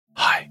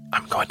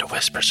going to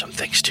whisper some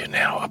things to you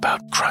now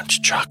about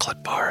Crunch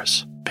chocolate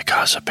bars,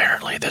 because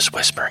apparently this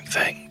whispering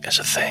thing is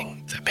a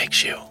thing that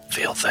makes you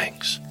feel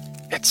things.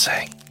 It's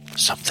saying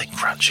something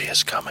crunchy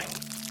is coming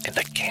in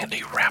the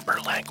candy wrapper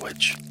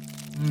language.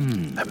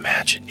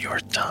 Imagine your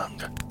tongue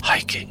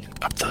hiking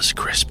up those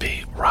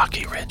crispy,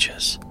 rocky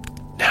ridges.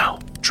 Now,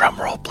 drum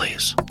roll,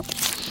 please.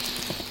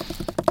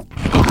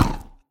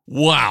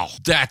 Wow,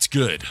 that's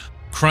good.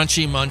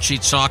 Crunchy,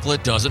 munchy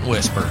chocolate doesn't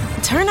whisper.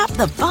 Turn up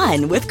the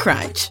fun with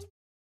Crunch.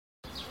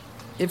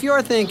 If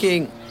you're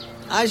thinking,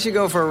 I should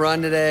go for a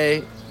run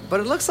today, but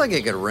it looks like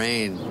it could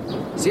rain,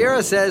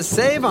 Sierra says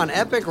save on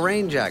epic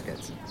rain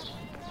jackets.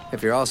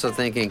 If you're also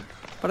thinking,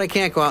 but I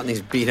can't go out in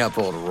these beat-up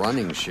old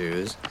running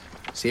shoes,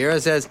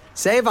 Sierra says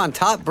save on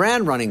top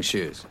brand running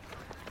shoes.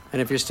 And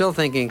if you're still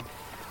thinking,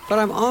 but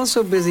I'm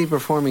also busy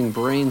performing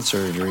brain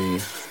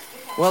surgery,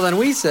 well, then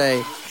we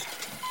say,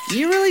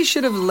 you really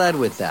should have led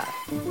with that.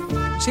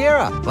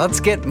 Sierra, let's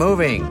get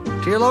moving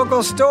to your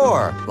local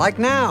store, like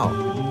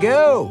now.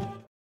 Go!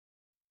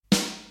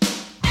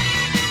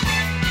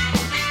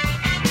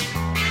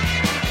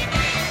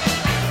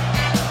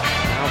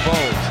 Now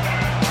Bold.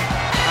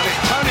 And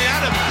it's Tony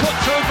Adams put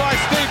through by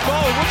Steve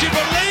Bold. Would you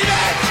believe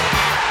it?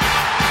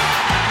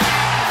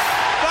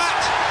 That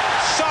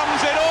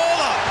sums it all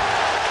up.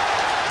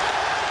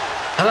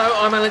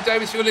 Hello, I'm Alan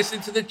Davis. You're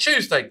listening to the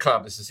Tuesday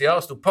Club. This is the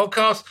Arsenal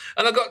podcast,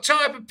 and I've got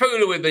Ty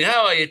Papula with me.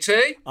 How are you,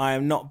 T? I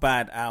am not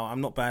bad, Al.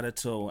 I'm not bad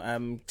at all.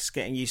 Just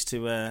getting used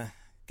to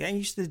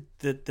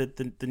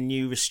the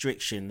new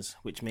restrictions,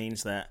 which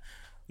means that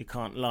we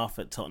can't laugh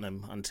at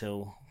Tottenham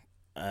until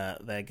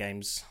their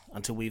games,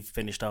 until we've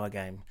finished our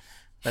game.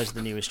 Those are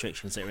the new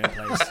restrictions that are in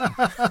place.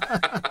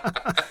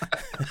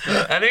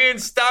 And Ian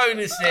Stone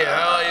is here.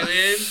 How are you,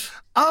 Ian?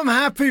 I'm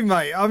happy,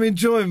 mate. I'm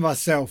enjoying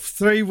myself.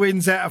 3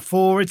 wins out of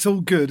 4. It's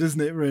all good,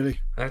 isn't it, really?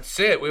 That's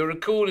it. We're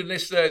recording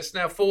this. It's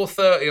now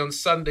 4:30 on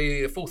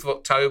Sunday, the 4th of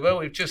October.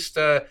 We've just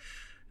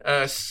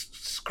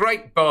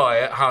scraped by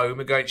at home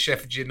against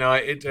Sheffield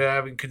United,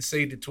 having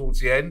conceded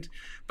towards the end.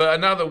 But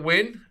another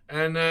win.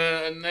 And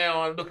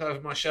now I look over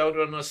my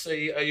shoulder and I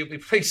see, you'll be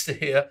pleased to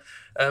hear,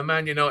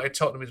 Man United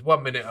Tottenham is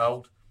 1 minute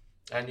old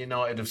and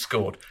United have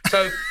scored.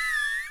 So...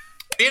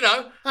 You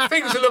know,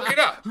 things are looking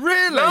up.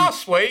 Really?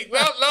 Last week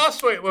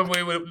when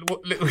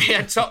we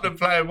had Tottenham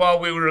playing while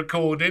we were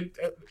recording,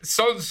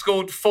 Son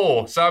scored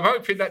 4. So I'm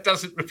hoping that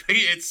doesn't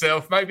repeat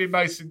itself. Maybe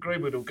Mason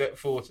Greenwood will get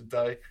 4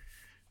 today.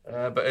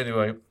 But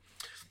anyway,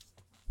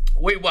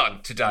 we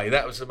won today.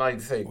 That was the main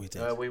thing. We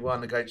did. We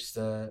won against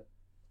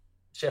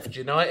Sheffield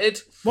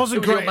United.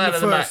 Wasn't great in the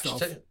first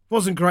half.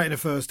 Wasn't great in the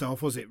first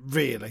half, was it?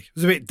 Really? It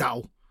was a bit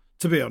dull,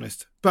 to be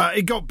honest. But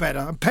it got better.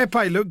 And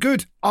Pepe looked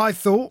good, I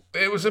thought.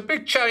 It was a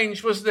big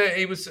change, wasn't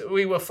it?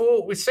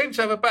 We seemed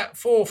to have a back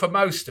four for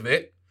most of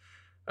it,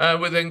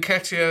 with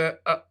Nketiah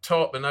up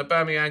top and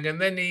Aubameyang,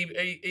 and then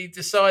he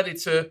decided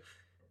to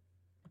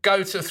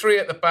go to 3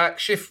 at the back,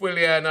 shift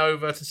Willian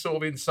over to sort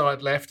of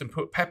inside left and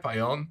put Pepe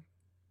on.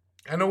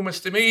 And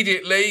almost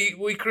immediately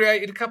we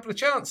created a couple of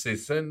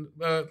chances and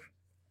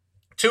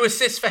 2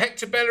 assists for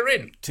Hector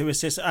Bellerin. 2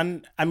 assists,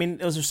 and I mean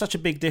there was such a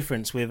big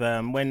difference with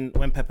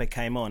when Pepe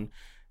came on.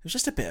 There was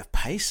just a bit of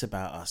pace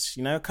about us,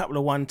 you know, a couple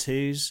of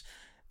 1-2s,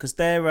 because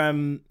they're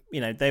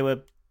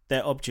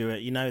they're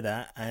obdurate, you know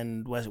that,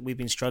 and we've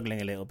been struggling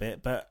a little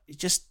bit, but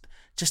just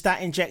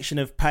that injection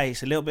of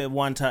pace, a little bit of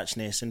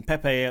one-touchness, and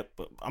Pepe,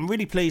 I'm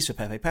really pleased with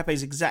Pepe.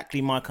 Pepe's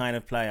exactly my kind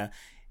of player.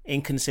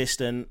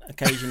 Inconsistent,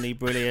 occasionally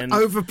brilliant.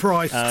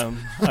 Overpriced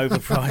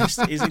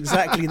is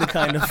exactly the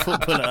kind of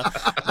footballer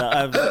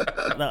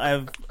that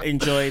I've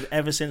enjoyed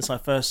ever since I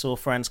first saw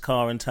Franz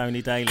Carr and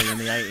Tony Daly in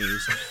the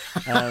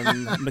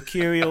 80s.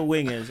 Mercurial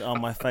wingers are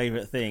my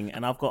favourite thing,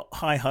 and I've got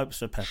high hopes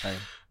for Pepe.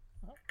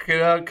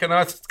 Can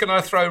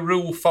I throw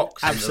Rule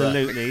Fox?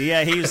 Absolutely,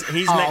 yeah. He's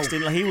next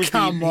in. He was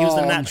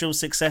the natural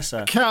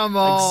successor. Come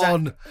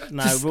on,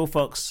 Rule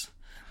Fox.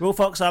 Rule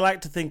Fox, I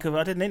like to think of...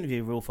 I did an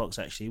interview with Rule Fox,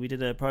 actually. We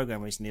did a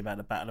programme recently about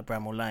the Battle of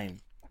Bramall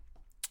Lane.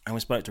 And we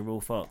spoke to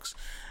Rule Fox.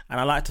 And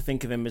I like to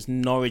think of him as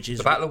Norwich's...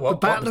 The Battle of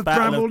what? The Battle of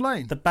Bramall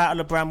Lane? The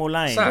Battle of Bramall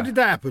Lane. When did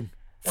that happen?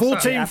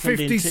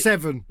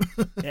 1457.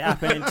 It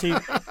happened in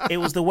It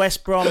was the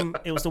West Brom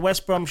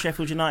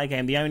Sheffield United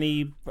game, the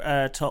only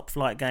top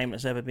flight game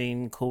that's ever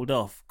been called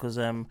off, because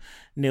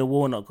Neil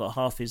Warnock got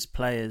half his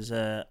players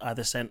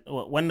either sent...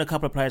 When a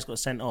couple of players got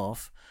sent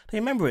off... Do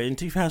you remember it in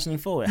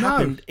 2004? It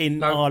happened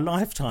in our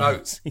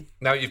lifetimes.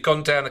 No, you've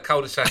gone down a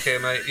cul-de-sac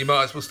here, mate. You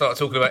might as well start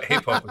talking about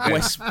hip-hop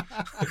again.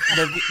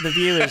 The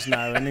viewers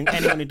know, and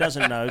anyone who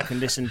doesn't know can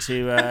listen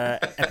to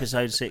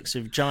episode 6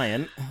 of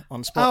Giant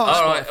on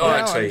Spotify. All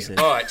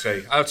right,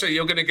 T. I'll tell you,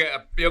 you're going to get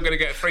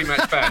a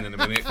 3-match ban in a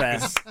minute.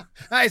 fair.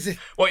 That is it.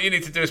 What you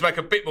need to do is make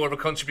a bit more of a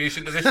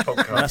contribution to this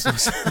podcast.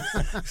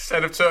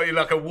 Instead of turning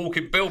like a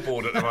walking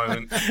billboard at the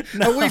moment.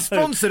 Are we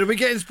sponsored? Are we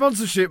getting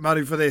sponsorship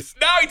money for this?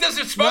 No, he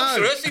doesn't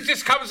sponsor us. He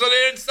just comes on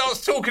here and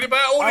starts talking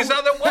about all his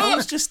other work. I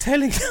was just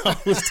telling you,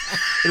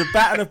 the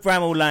Battle of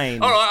Bramall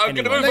Lane. All right, I'm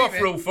going to move off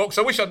Rule Fox.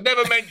 I wish I'd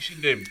never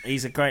mentioned him.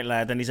 He's a great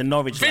lad, and he's a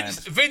Norwich lad.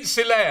 Vince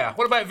Hilaire.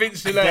 What about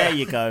Vince Hilaire? There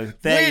you go.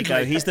 There you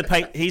go. He's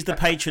the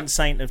patron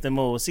saint of them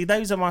all. See,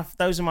 those are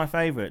my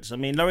favourites. I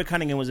mean, Laurie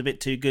Cunningham was a bit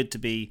too good to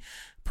be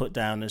put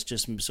down as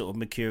just sort of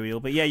mercurial.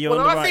 But yeah, you're on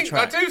the right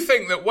track. I do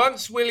think that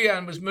once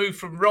Willian was moved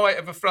from right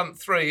of a front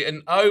three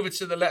and over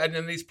to the left,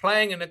 and he's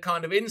playing in a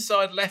kind of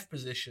inside left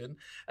position,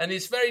 and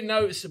it's very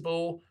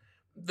noticeable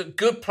that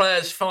good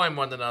players find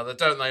one another,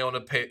 don't they, on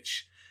a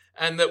pitch?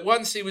 And that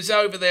once he was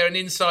over there and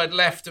inside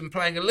left and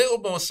playing a little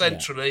more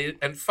centrally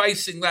and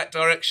facing that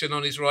direction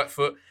on his right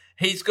foot,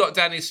 he's got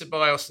Danny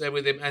Ceballos there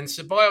with him, and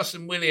Ceballos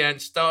and Willian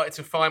started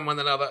to find one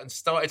another and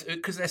started,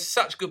 because they're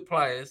such good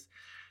players,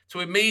 to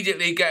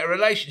immediately get a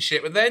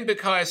relationship. And then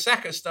Bukayo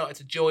Saka started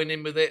to join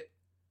in with it.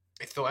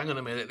 I thought, hang on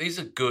a minute, these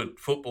are good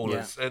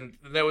footballers. Yeah. And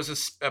there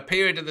was a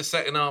period of the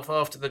second half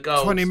after the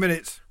goals, 20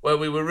 minutes, where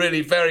we were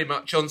really very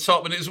much on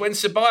top. And it was when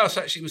Ceballos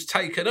actually was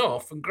taken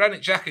off and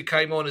Granit Xhaka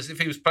came on as if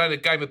he was playing a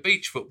game of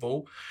beach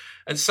football.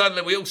 And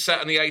suddenly we all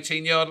sat on the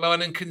 18-yard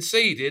line and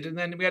conceded. And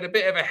then we had a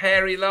bit of a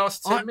hairy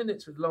last 10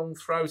 minutes with long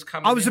throws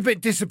coming I was a bit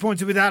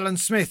disappointed with Alan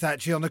Smith,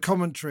 actually, on the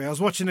commentary. I was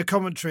watching the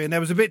commentary and there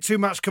was a bit too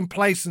much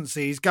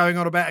complacency. He's going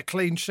on about a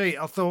clean sheet.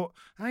 I thought,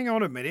 hang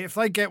on a minute, if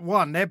they get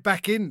one, they're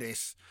back in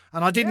this.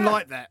 And I didn't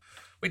like that.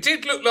 We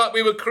did look like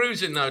we were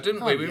cruising, though,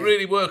 didn't we? We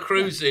really were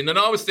cruising. And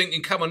I was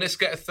thinking, come on, let's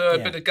get a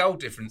third bit of goal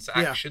difference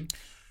action.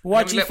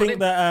 Why do you think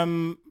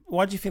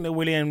that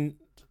Willian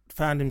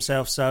found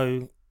himself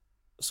so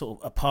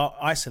sort of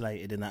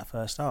isolated in that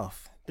first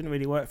half? Didn't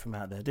really work from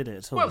out there, did it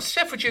at all? Well,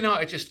 Sheffield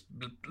United just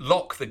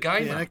lock the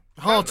game up.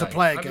 Hard to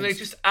play against. I mean, they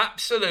just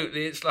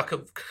absolutely, it's like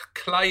a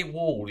clay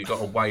wall you've got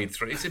to wade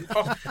through. It's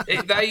impossible.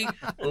 They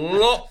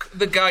lock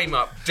the game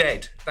up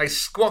dead. They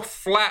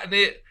flatten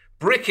it,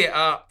 brick it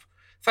up.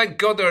 Thank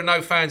God there are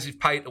no fans who've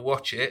paid to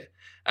watch it.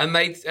 And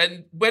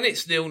when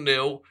it's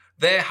 0-0,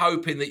 they're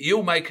hoping that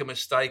you'll make a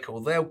mistake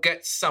or they'll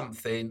get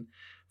something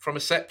from a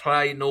set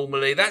play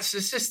normally. That's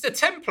just a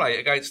template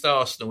against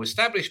Arsenal,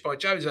 established by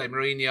Jose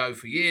Mourinho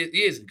for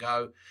years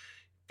ago.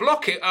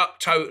 Block it up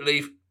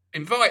totally,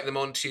 invite them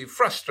onto you,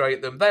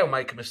 frustrate them, they'll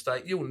make a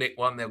mistake, you'll nick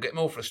one, they'll get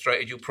more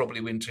frustrated, you'll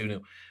probably win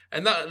 2-0.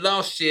 And that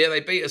last year,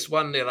 they beat us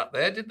 1-0 up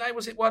there, didn't they?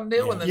 Was it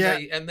 1-0? Yeah.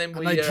 And then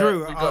we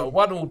drew. We got a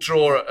 1-1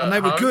 draw at And they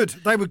home. were good.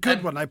 They were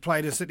good when they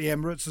played us at the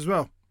Emirates as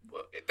well.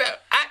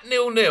 At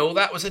 0-0,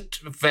 that was a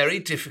very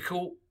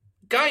difficult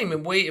game.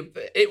 And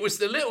it was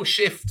the little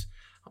shift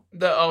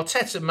that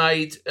Arteta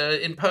made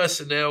in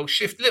personnel,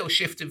 little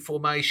shift in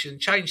formation,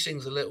 changed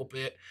things a little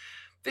bit.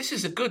 This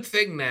is a good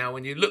thing now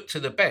when you look to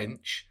the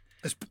bench.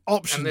 There's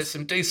options. And there's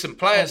some decent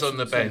players on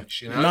the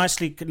bench. You know?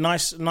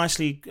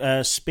 Nicely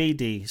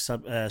speedy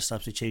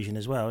substitution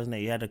as well, isn't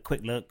it? You had a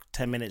quick look,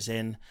 10 minutes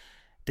in,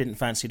 didn't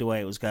fancy the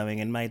way it was going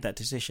and made that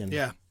decision.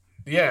 Yeah.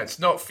 Yeah, it's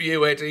not for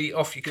you, Eddie.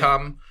 Off you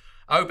come.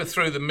 Over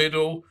through the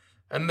middle.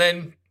 And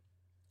then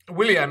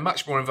Willian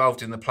much more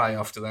involved in the play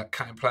after that,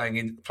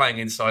 playing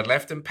inside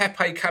left, and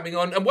Pepe coming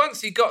on. And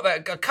once he got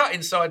that cut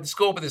inside and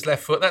scored with his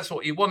left foot, that's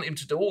what you want him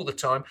to do all the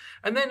time.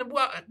 And then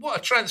what a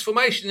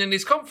transformation in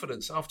his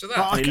confidence after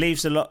that. It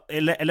leaves it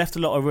left a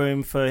lot of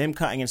room for him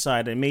cutting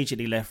inside. It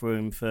immediately left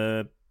room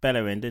for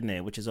Bellerin, didn't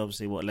it? Which is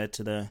obviously what led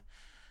to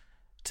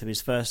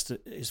his first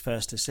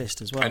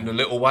assist as well. And the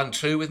little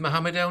 1-2 with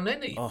Mohamed El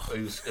Neni,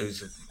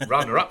 who's a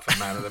runner-up for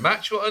man of the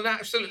match. What an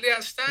absolutely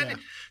outstanding.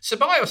 Yeah.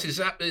 Ceballos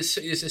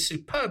is a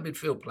superb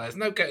midfield player. There's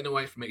no getting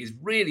away from it. He's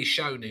really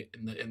shown it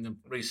in the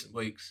recent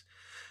weeks.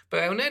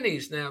 But El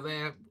Neni's now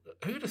there.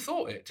 Who'd have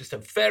thought it? Just a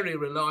very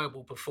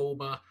reliable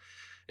performer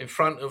in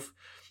front of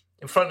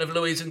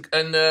Louise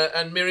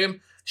and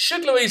Miriam.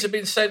 Should Louise have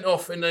been sent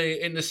off in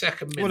the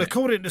second minute? Well,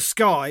 according to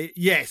Sky,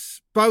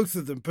 yes, both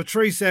of them,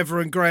 Patrice Evra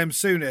and Graham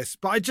Souness.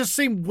 But it just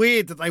seemed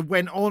weird that they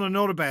went on and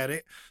on about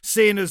it,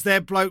 seeing as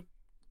their bloke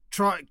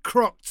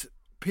cropped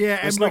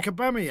Pierre-Emerick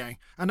Aubameyang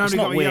and only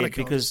got a yellow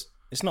card.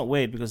 It's not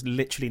weird because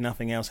literally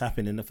nothing else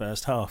happened in the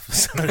first half.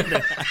 So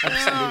they're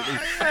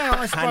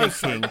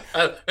absolutely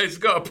panicking. It's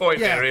got a point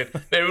there, Ian.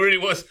 There really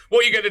was.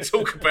 What are you going to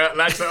talk about,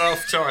 lads, at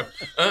half time?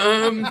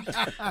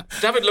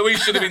 David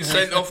Luiz should have been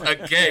sent off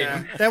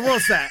again. Yeah, there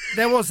was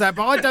that.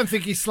 But I don't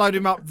think he slowed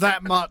him up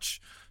that much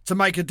to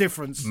make a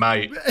difference.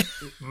 Mate.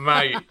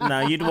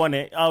 No, you'd want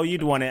it. Oh,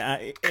 you'd want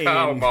it.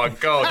 Oh, my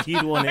God.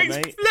 You'd want it,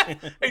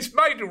 mate. He's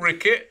made a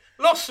ricket,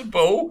 lost the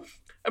ball,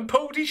 and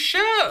pulled his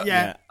shirt.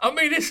 Yeah. I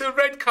mean, it's a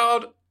red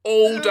card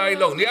all day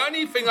long. The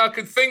only thing I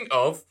could think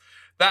of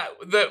that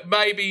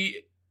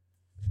maybe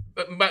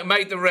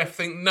made the ref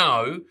think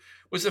no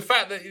was the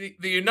fact that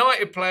the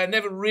United player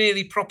never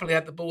really properly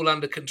had the ball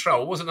under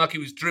control. It wasn't like he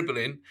was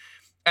dribbling,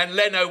 and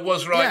Leno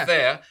was right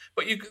there.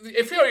 But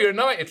if you're a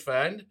United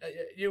fan,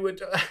 you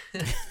would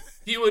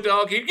you would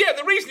argue,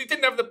 the reason he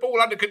didn't have the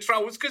ball under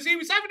control was because he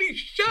was having his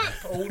shirt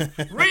pulled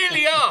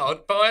really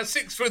hard by a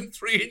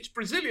 6'3"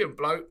 Brazilian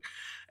bloke.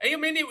 I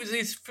mean, it was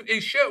his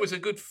shirt was a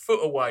good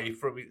foot away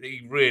from it.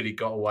 He really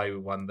got away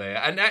with one there.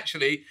 And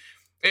actually,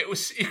 it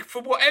was,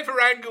 from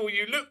whatever angle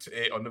you looked at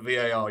it on the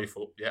VAR, you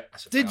thought,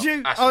 that's a foul. Did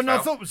you? That's No, a foul. I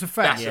thought it was a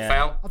foul. That's a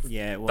foul.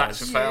 Yeah, it was.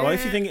 That's a foul. Well,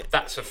 if you think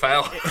that's a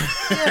foul.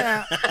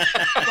 Yeah.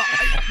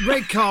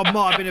 Red card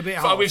might have been a bit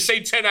So hard. we've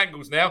seen 10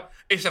 angles now.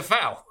 It's a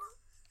foul.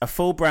 a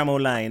full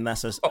Bramall Lane,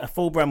 that's a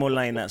full Bramall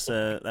Lane. That's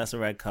a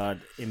red card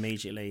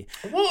immediately.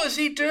 What is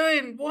he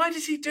doing? Why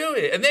does he do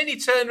it? And then he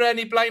turned around and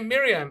he blamed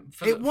Miriam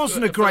for It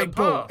wasn't a great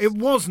ball. It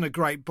wasn't a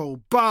great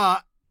ball,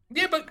 but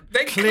yeah, but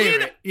then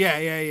clear it. Yeah.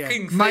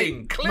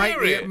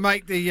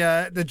 Make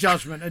the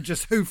judgment and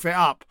just hoof it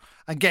up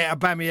and get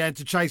Aubameyang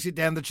to chase it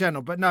down the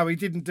channel. But no, he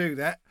didn't do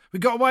that. We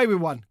got away with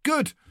one.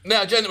 Good.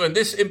 Now, gentlemen,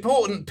 this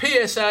important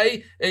PSA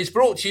is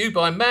brought to you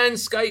by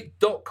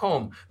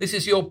Manscaped.com. This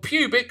is your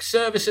pubic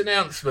service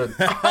announcement.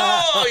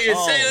 Oh, you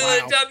see what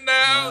they've done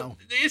now? Wow.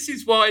 This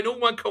is why in all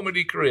my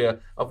comedy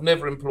career I've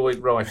never employed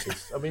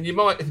writers. I mean, you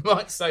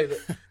might say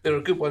that there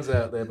are good ones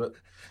out there, but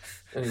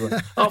anyway.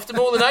 After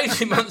more than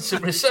 18 months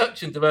of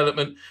research and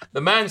development,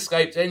 the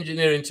Manscaped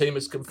engineering team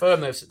has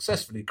confirmed they've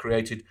successfully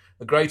created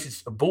the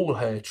greatest ball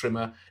hair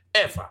trimmer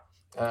ever.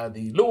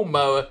 The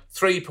Lawnmower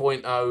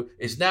 3.0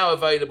 is now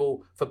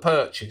available for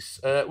purchase.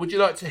 Would you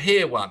like to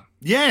hear one?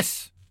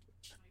 Yes.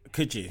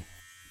 Could you?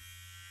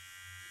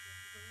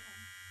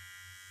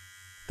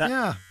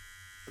 Yeah.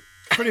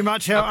 Pretty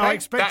much how I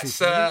expected.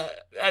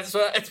 That's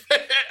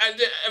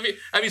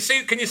have you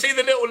seen? Can you see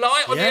the little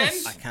light on the end?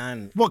 I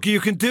can. What you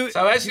can do?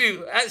 So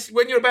as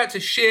when you're about to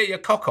shear your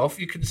cock off,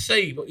 you can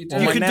see what you're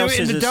doing. You can do it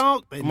in the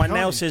dark. Then, my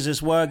nail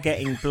scissors were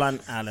getting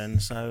blunt, Alan.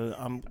 So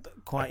I'm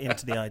quite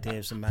into the idea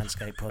of some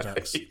Manscaped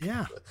products.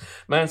 Yeah,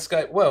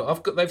 Manscaped. Well,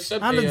 they've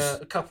sent me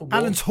a couple more.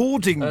 Alan's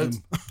hoarding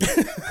them.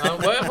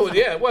 Well,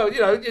 yeah. Well,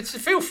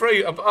 feel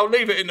free. I'll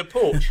leave it in the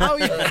porch. Oh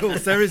yeah, of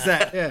course there is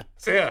that. Yeah.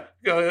 So yeah,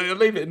 I'll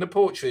leave it in the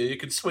porch for you. You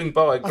can swing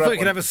by. And grab I thought you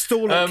could one. have a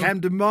stall at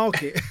Camden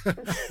Market.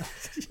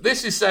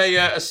 This is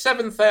a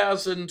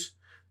 7,000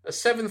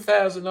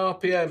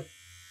 RPM.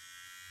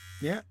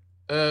 Yeah.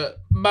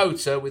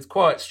 Motor with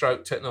quiet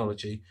stroke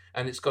technology,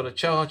 and it's got a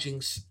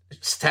charging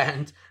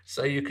stand,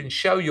 so you can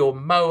show your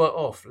mower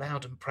off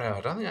loud and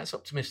proud. I think that's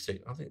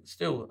optimistic. I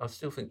still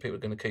think people are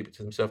going to keep it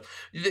to themselves.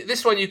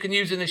 This one you can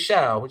use in the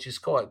shower, which is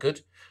quite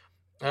good,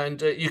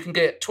 and you can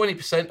get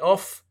 20%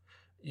 off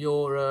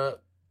your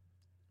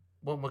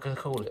what am I going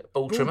to call it?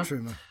 Ball trimmer.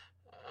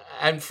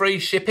 And free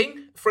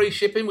shipping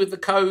with the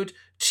code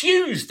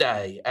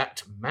Tuesday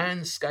at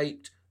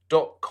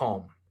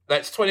manscaped.com.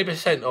 That's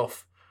 20%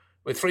 off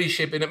with free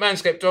shipping at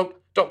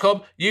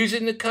manscaped.com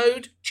using the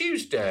code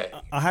Tuesday.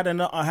 I had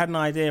an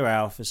idea,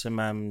 Al, for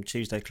some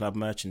Tuesday Club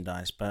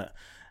merchandise, but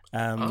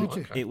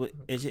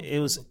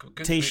it was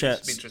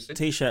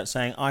t-shirts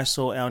saying I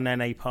saw El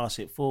Nene pass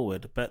it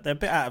forward, but they're a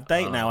bit out of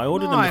date now. I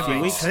ordered them a few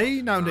weeks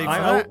ago. No need for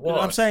that.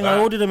 I'm saying I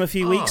ordered them a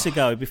few weeks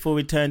ago before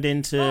we turned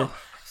into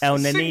El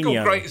Niño.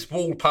 Single greatest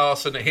wall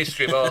pass in the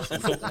history of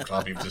Arsenal Football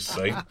Club you've just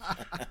seen.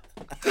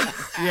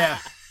 Yeah.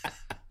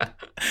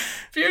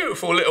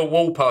 Beautiful little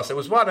wall pass. There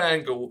was one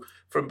angle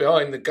from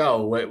behind the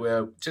goal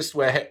where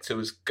Hector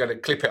was going to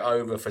clip it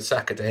over for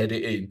Saka to head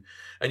it in.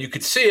 And you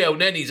could see El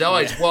Nene's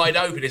eyes wide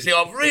open. He's like,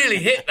 I've really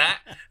hit that.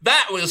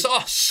 That was,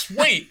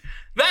 sweet.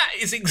 That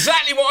is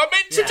exactly what I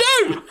meant to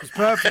do. It's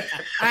perfect.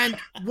 And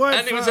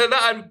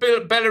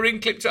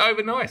Bellerin clipped it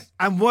over nice.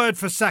 And word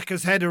for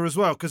Saka's header as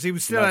well, because he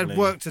still had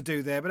work to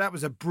do there, but that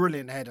was a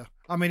brilliant header.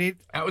 I mean,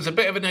 that was a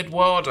bit of an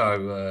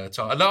Eduardo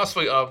time. Last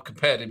week I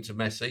compared him to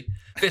Messi.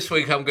 This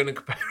week I'm going to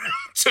compare him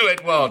to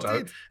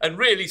Eduardo. And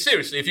really,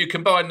 seriously, if you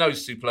combine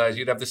those two players,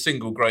 you'd have the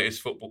single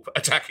greatest football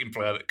attacking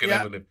player that could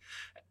ever live.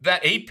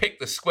 That he picked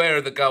the square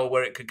of the goal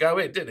where it could go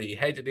in, didn't he? He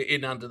headed it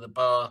in under the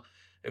bar.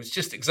 It was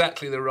just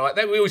exactly the right.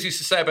 We always used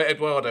to say about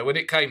Eduardo, when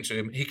it came to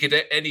him, he could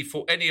hit any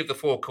of the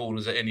four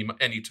corners at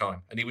any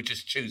time, and he would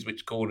just choose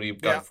which corner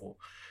he'd go for.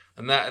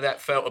 And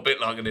that felt a bit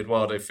like an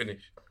Eduardo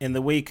finish. In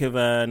the week of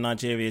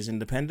Nigeria's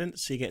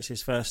independence, he gets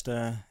his first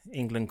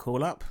England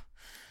call-up.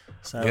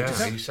 So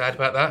are you sad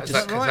about that?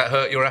 Does that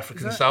hurt your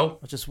African soul?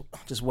 I'll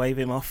just wave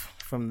him off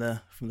from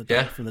the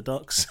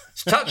docks.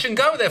 It's touch and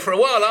go there for a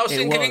while. I was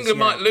thinking England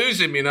might lose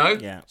him,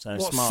 Yeah, so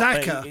smart.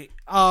 Saka?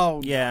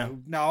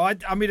 No.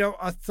 I mean,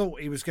 I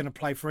thought he was going to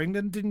play for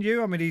England, didn't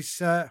you? I mean,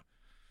 he's...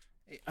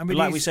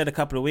 we said a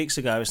couple of weeks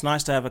ago, it's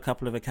nice to have a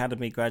couple of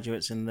academy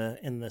graduates in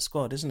the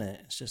squad, isn't it?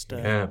 It's just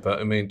but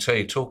I mean,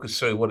 T, talk us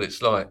through what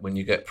it's like when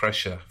you get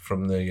pressure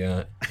from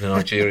the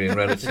Nigerian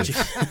relatives,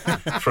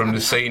 from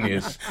the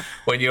seniors,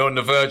 when you're on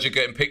the verge of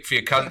getting picked for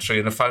your country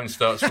and the phone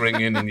starts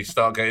ringing and you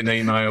start getting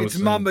emails. It's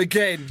mum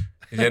again.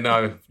 You're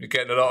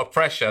getting a lot of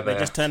pressure there. They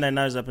just turn their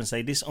nose up and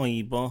say, "This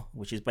Oyibo,"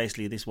 which is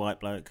basically this white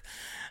bloke.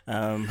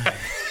 To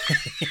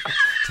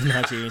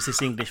Nigerians,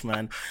 this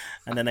Englishman.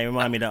 And then they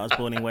remind me that I was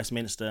born in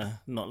Westminster,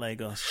 not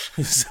Lagos.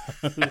 so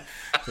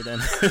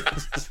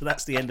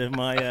that's the end of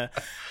my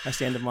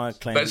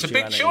claim. But it's a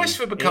big choice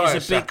for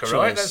Bukayo Saka,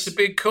 right? That's a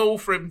big call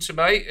for him to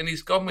make, and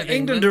he's gone with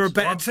England. Are a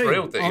better team,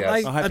 aren't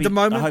they? At the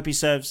moment, I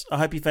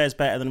hope he fares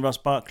better than Ross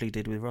Barkley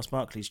did with Ross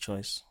Barkley's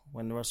choice,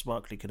 when Ross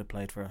Barkley could have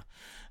played for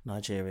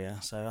Nigeria.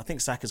 So I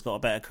think Saka's got a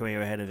better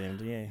career ahead of him,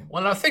 do you?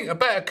 Well, I think a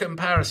better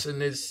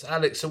comparison is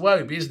Alex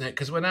Iwobi, isn't it?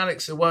 Because when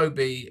Alex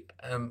Iwobi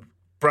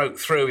broke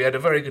through, he had a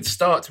very good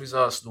start to his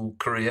Arsenal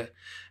career,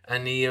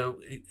 and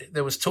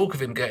there was talk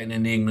of him getting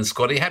in the England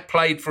squad. He had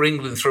played for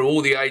England through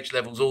all the age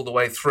levels all the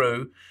way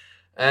through,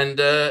 and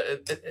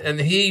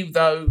he,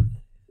 though,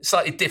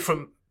 slightly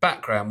different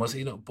background, was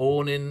he not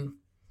born in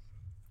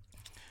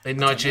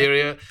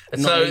Nigeria?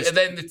 And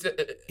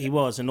he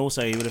was, and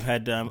also he would have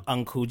had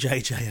Uncle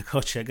JJ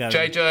Okocha going.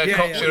 JJ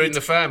Okocha in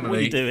the family. What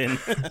are you doing?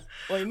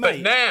 But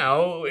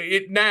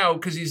now,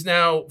 because he's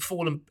now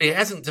fallen, he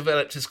hasn't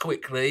developed as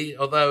quickly,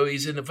 although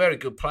he's in a very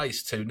good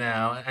place too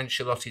now.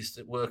 Ancelotti's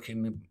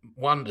working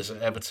wonders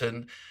at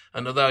Everton,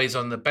 and although he's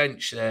on the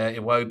bench there,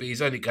 Iwobi,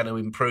 he's only going to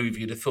improve,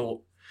 you'd have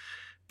thought.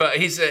 But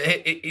he's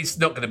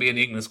not going to be in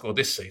the England squad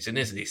this season,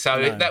 is he?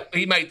 So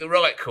he made the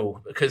right call,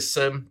 because...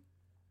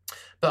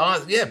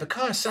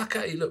 Bukayo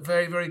Saka, he looked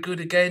very, very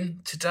good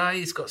again today.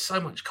 He's got so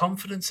much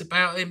confidence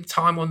about him,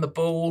 time on the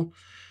ball.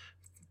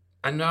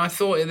 And I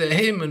thought that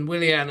him and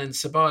Willian and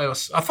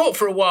Ceballos, I thought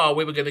for a while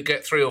we were going to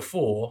get 3 or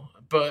 4,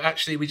 but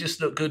actually we just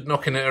looked good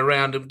knocking it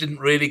around and didn't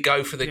really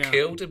go for the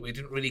kill, did we?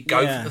 Didn't really go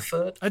for the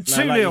third. Like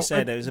you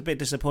said, it was a bit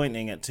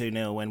disappointing at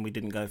 2-0 when we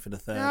didn't go for the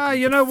third.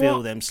 You know feel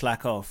what? Them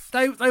slack off.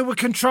 They were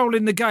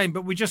controlling the game,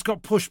 but we just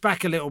got pushed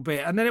back a little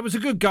bit. And then it was a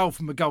good goal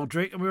from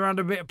McGoldrick, and we were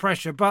under a bit of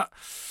pressure, but...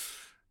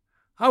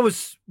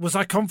 Was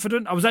I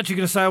confident? I was actually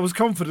going to say I was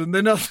confident.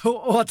 Then I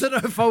thought, I don't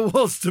know if I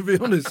was, to be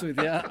honest with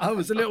you. I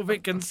was a little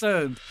bit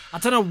concerned. I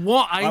don't know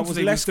what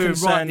Ainsley was doing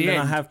right at the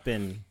end. I have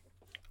been.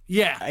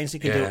 Yeah. Ainsley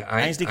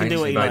can do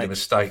what he made a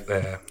mistake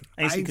there.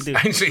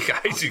 Ainsley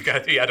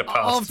he had a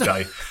pass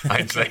today,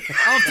 Ainsley.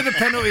 After the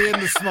penalty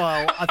and the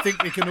smile, I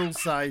think we can all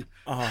say...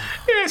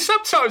 Yeah,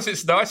 sometimes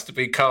it's nice to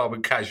be calm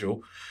and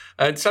casual.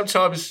 And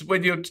sometimes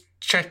when you're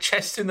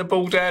chesting the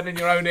ball down in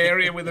your own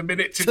area with a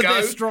minute to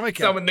go,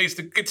 someone needs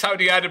to...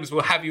 Tony Adams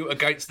will have you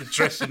against the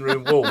dressing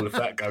room wall if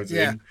that goes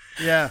in.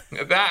 Yeah.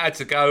 That had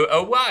to go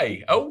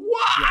away.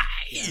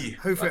 Yeah.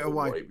 Hoof it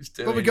away.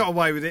 But we got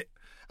away with it.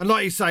 And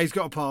like you say, he's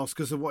got a pass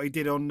because of what he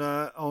did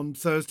on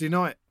Thursday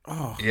night.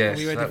 Oh,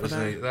 yes,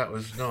 that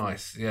was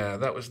nice. Yeah,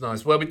 that was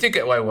nice. Well, we did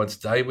get away with one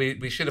today.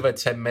 We should have had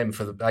 10 men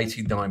for the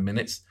 89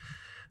 minutes.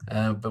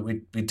 But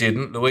we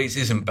didn't. Louise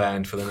isn't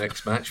banned for the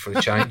next match for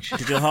a change.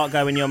 Did your heart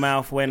go in your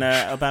mouth when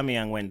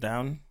Aubameyang went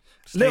down?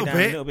 A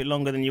little bit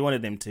longer than you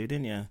wanted him to,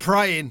 didn't you?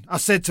 Praying. I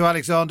said to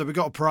Alexander, we've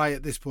got to pray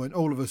at this point.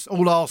 All of us,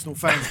 all Arsenal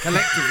fans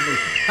collectively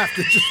have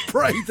to just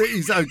pray that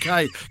he's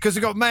okay. Because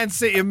we've got Man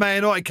City and Man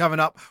United coming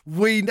up.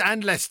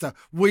 And Leicester.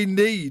 We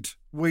need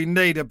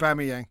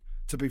Aubameyang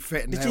to be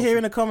fit and healthy. Did you hear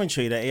in a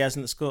commentary that he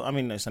hasn't scored? I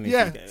mean, it's only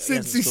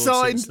since he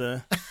signed.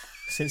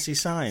 Since he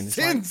signed.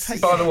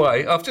 By the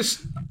way, I've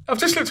just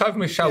looked over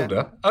my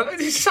shoulder. Yeah.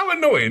 It's so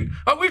annoying.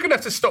 We're going to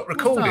have to stop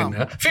recording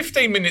now.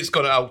 15 minutes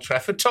gone at Old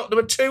Trafford. Tottenham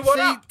are 2-1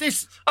 up.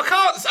 I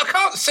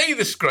can't see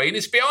the screen.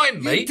 It's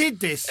behind me. You did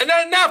this. And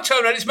now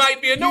turn around, it's made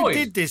me annoyed.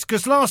 You did this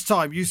because last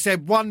time you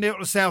said 1-0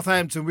 to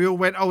Southampton. We all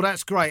went, oh,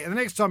 that's great. And the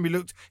next time you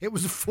looked, it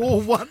was a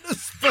 4-1 to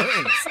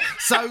Spurs.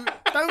 So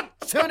don't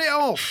turn it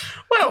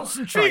off. Well,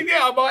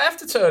 I might have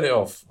to turn it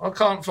off. I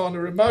can't find a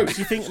remote. Do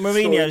you think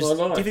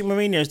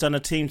Mourinho's done a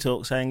team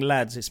talk saying,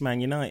 lads, it's Man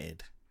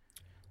United?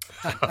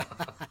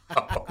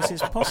 Because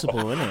it's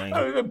possible, isn't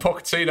it?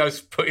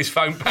 Pochettino's put his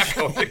phone back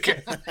on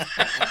again.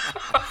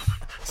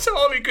 So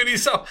Ollie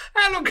Goodie's up.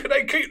 How long can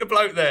they keep the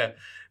bloke there?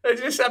 They're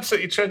just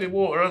absolutely treading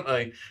water, aren't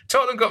they?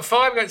 Tottenham got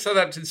 5 against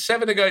Southampton,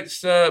 7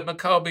 against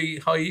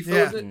Maccabi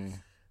Haifa, is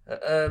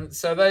it?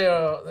 So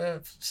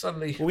they're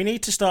suddenly. Well, we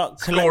need to start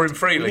scoring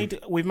freely.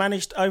 We've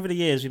managed over the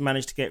years. We've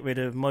managed to get rid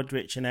of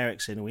Modric and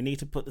Eriksen. We need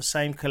to put the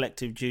same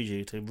collective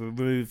juju to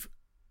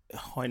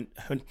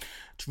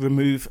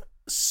remove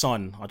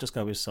Son. I'll just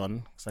go with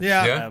Son.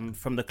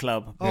 From the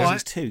club because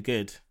he's too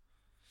good.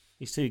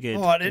 He's too good.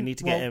 Right, we need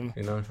to get him.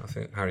 I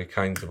think Harry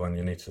Kane's the one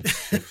you need to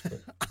shift.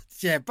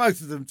 Yeah, both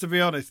of them, to be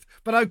honest.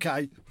 But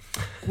okay,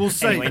 we'll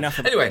see. Anyway,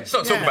 let's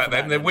not talk about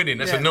them. They're winning.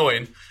 That's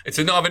annoying.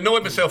 I've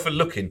annoyed myself for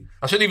looking.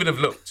 I shouldn't even have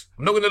looked.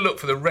 I'm not going to look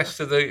for the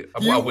rest of the...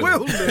 You will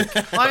look.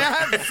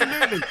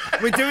 Absolutely.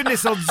 We're doing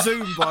this on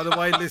Zoom, by the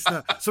way,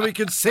 listener, so we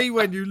can see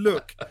when you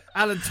look.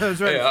 Alan turns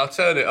around. Yeah, I'll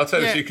turn it so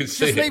you can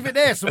see Just leave it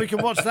there so we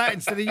can watch that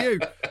instead of you.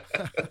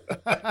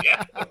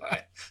 Yeah,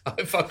 right.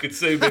 If I could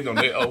zoom in on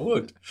it, I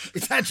would.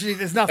 It's actually,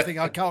 there's nothing.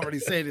 I can't really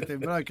see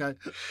anything, but okay.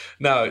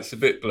 No, it's a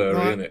bit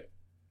blurry, isn't it?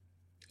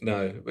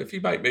 No, if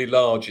you make me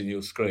large in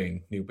your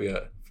screen, you'll be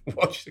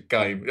watch the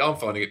game. I'm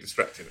finding it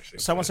distracting, actually.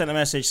 Someone sent a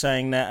message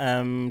saying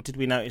that, did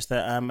we notice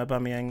that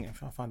Aubameyang,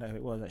 if I find out who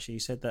it was actually, he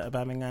said that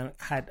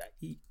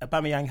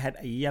Aubameyang had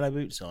yellow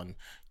boots on.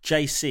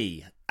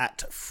 JC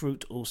at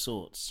Fruit All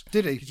Sorts.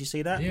 Did he? Did you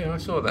see that? Yeah, I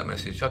saw that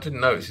message. I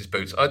didn't notice his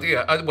boots. I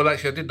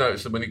did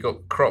notice them when he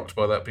got cropped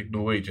by that big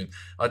Norwegian.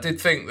 I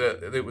did think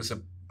that it was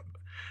a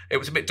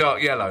bit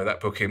dark yellow, that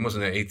booking,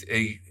 wasn't it?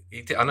 He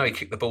did, I know he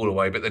kicked the ball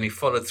away, but then he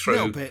followed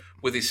through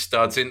with his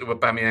studs into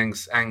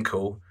Aubameyang's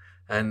ankle,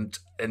 and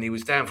he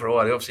was down for a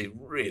while. It obviously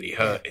really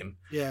hurt him.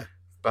 Yeah.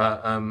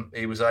 But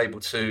he was able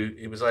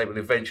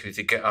eventually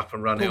to get up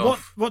and run it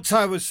off. What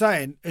Ty was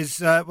saying is,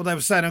 what they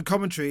were saying on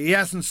commentary, he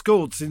hasn't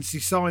scored since he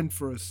signed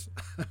for us.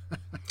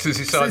 Since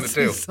he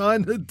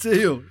signed the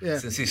deal. Yeah.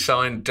 Since he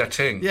signed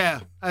Dating. Yeah,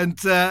 and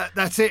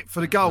that's it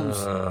for the goals.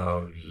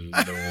 Oh,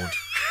 Lord.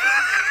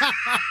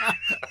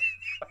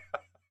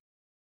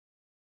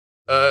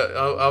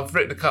 I've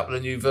written a couple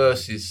of new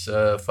verses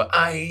for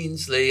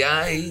Ainsley,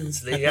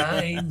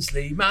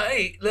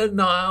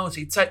 Maitland-Niles.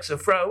 He takes a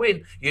throw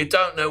in, you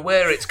don't know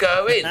where it's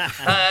going.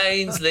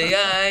 Ainsley,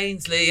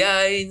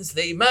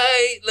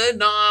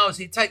 Maitland-Niles.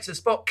 He takes a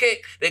spot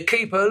kick, the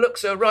keeper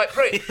looks a right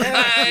prick.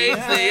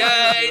 Ainsley,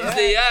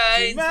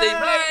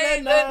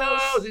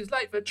 Maitland-Niles. He's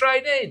late for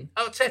training.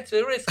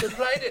 Arteta risk and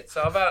played it.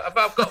 So I've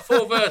got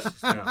 4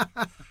 verses now.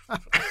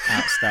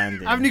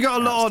 Outstanding. Haven't you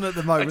got a lot on at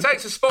the moment? He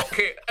takes a spot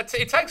kick.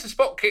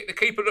 The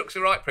keeper looks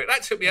a right prick.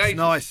 That took me ages.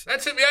 Nice. That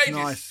took me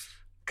ages.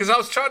 Because I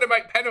was trying to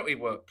make penalty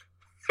work.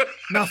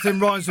 Nothing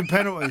rhymes with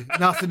penalty.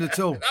 Nothing at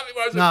all. Nothing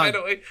rhymes with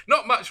penalty.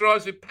 Not much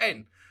rhymes with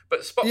pen.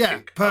 But spot kick. Yeah,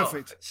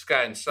 perfect. It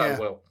scans so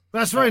well.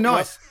 That's very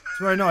nice. It's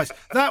very nice.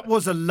 That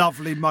was a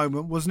lovely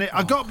moment, wasn't it?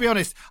 I got to be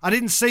honest, I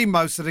didn't see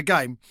most of the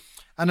game.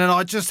 And then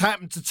I just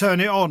happened to turn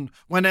it on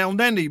when El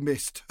Neni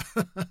missed.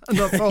 And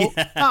I thought,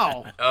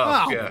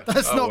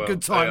 that's not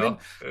good timing.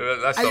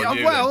 That's on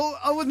you, well,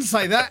 I wouldn't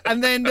say that.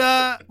 And then,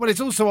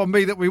 it's also on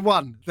me that we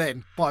won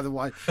then, by the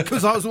way,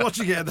 because I was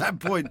watching it at that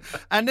point.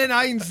 And then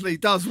Ainsley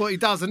does what he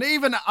does. And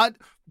even, do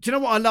you know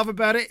what I love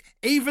about it?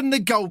 Even the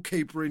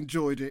goalkeeper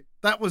enjoyed it.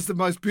 That was the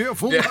most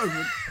beautiful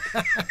moment.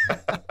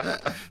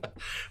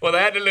 Well, they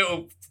had a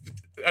little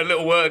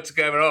word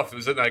together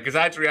afterwards, didn't they? Because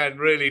Adrian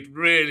really,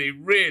 really,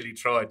 really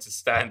tried to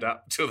stand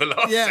up till the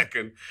last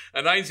second,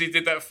 and Ainsley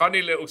did that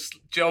funny little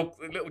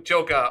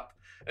jog up,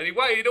 and he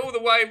waited all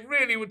the way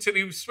really until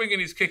he was swinging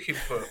his kicking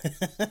foot,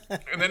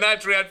 and then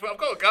Adrian, I've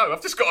got to go.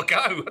 I've just got to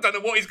go. I don't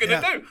know what he's going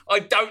to do. I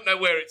don't know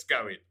where it's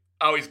going.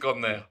 Oh, he's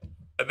gone there.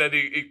 And then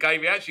he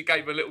actually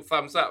gave a little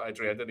thumbs up,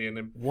 Adrian, didn't he? And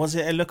then, was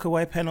it a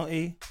look-away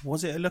penalty?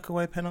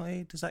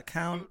 Does that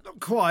count? Not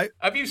quite.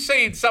 Have you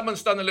seen,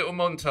 someone's done a little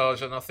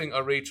montage, and I think I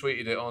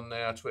retweeted it on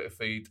our Twitter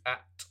feed,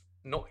 at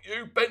Not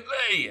You,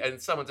 Bentley, and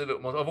someone did a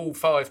little montage of all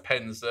 5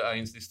 pens that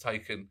Ainsley's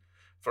taken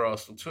for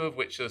Arsenal, 2 of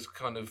which are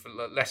kind of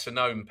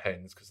lesser-known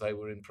pens because they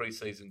were in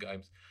pre-season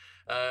games.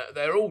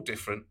 They're all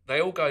different. They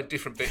all go in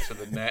different bits of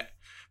the net.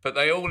 But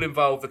they all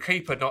involve the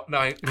keeper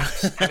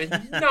having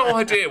no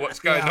idea what's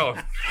going on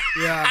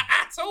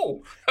at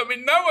all. I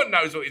mean, no one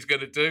knows what he's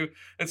going to do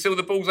until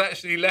the ball's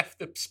actually left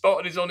the spot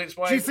and is on its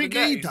way. Do you think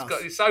he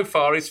does? So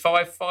far, he's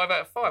 5 out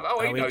of 5. Oh,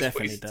 he knows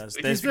definitely does.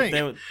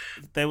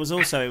 There was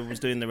also, it was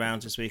doing the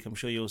rounds this week, I'm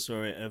sure you all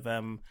saw it, of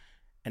an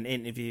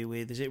interview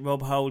with, is it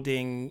Rob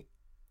Holding,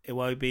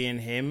 Iwobi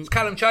and him? It's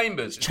Callum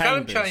Chambers.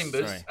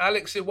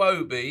 Alex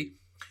Iwobi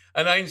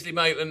and Ainsley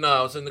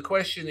Maitland-Niles, and the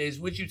question is: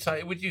 would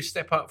you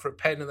step up for a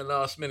pen in the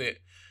last minute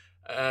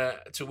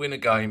to win a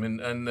game?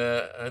 And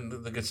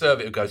the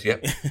Conservative goes,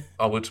 "Yep,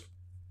 I would."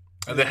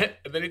 And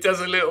then he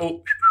does a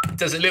little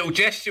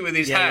gesture with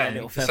his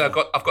hand. So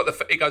I've got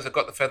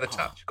the feather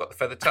touch. Got the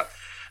feather touch.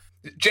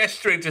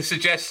 Gesturing to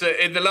suggest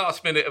that in the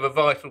last minute of a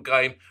vital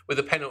game with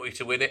a penalty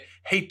to win it,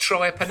 he'd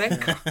try a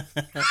Panenka.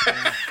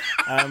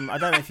 I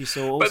don't know if you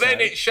saw. Also, but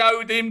then it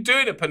showed him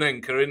doing a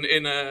Panenka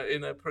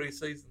in a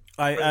pre-season.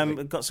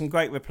 I got some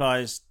great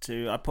replies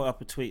to. I put up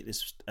a tweet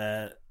this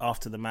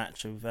after the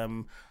match of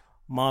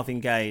Marvin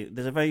Gaye.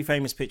 There's a very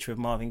famous picture of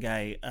Marvin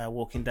Gaye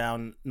walking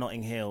down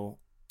Notting Hill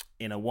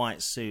in a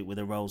white suit with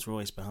a Rolls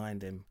Royce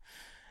behind him,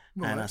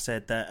 and I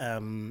said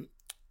that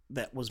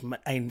that was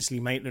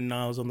Ainsley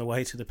Maitland-Niles on the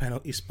way to the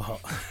penalty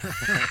spot.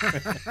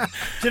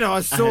 Do you know,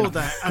 I saw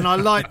that and I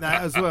liked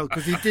that as well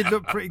because he did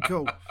look pretty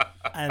cool.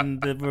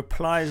 And the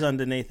replies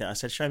underneath it, I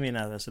said, show me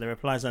another. So the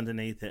replies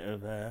underneath it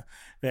of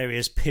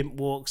various pimp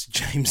walks,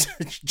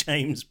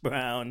 James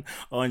Brown,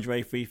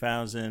 Andre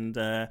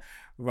 3000,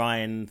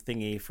 Ryan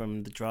Thingy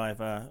from The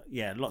Driver.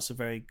 Yeah, lots of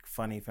very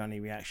funny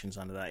reactions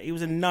under that. He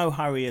was in no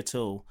hurry at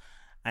all.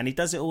 And he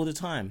does it all the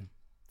time.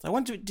 So I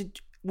wonder,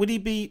 would he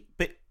be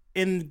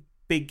in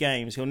big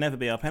games? He'll never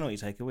be our penalty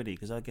taker, would he?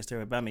 Because I guess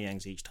there are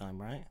Aubameyangs each time,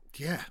 right?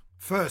 Yeah.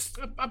 First,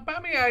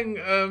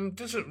 Aubameyang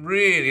doesn't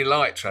really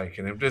like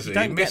taking him, does he?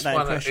 He missed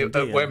one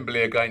at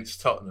Wembley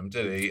against Tottenham,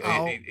 did he?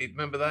 Oh. He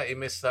remember that? He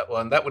missed that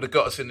one. That would have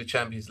got us in the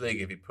Champions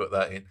League if he put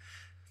that in.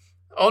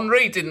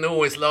 Henry didn't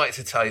always like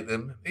to take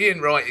them.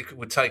 Ian Wright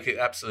would take it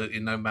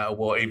absolutely no matter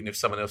what, even if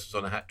someone else was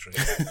on a hat-trick.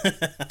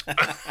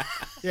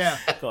 Yeah.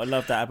 Gotta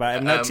love that about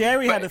him. Now,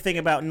 Thierry had a thing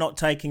about not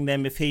taking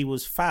them if he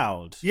was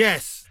fouled.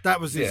 Yes, that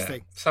was his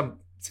thing.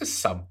 Just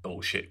some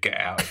bullshit. Get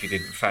out if you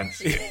didn't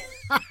fancy it.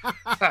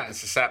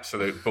 That's just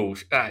absolute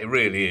bullshit. It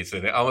really is,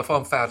 isn't it? Oh, if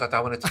I'm fouled, I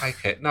don't want to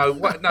take it. No,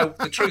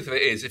 the truth of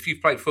it is, if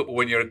you've played football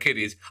when you're a kid,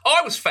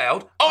 I was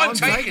fouled. I'm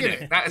taking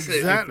it. That's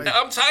exactly. it.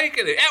 I'm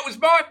taking it. That was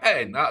my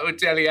pen. That was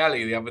Dele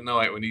Alli the other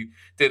night when he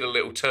did a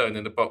little turn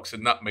in the box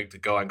and nutmegged the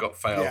guy and got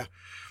fouled. Yeah.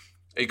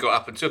 He got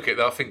up and took it.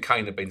 I think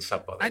Kane had been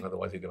subbed by then,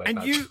 otherwise he'd have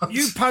had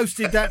you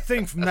posted that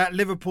thing from that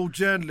Liverpool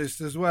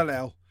journalist as well,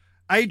 Al.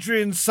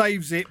 Adrian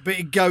saves it, but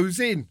it goes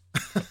in.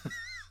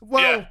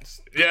 Well,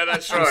 yeah,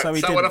 that's right. So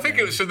I think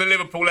it was from the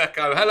Liverpool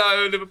Echo.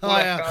 Hello, Liverpool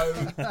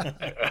Echo.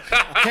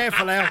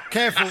 Careful, Al.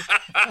 Careful.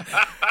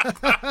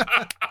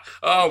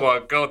 Oh my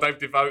God, they've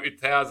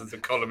devoted thousands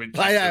of column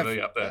inches to me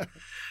up there.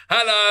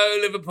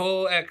 Hello,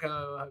 Liverpool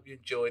Echo. I hope you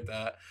enjoyed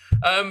that.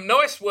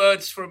 Nice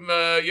words from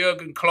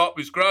Jurgen Klopp,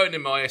 who's growing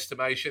in my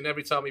estimation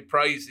every time he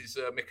praises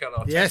Mikel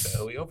Arteta. Yes.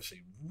 Who he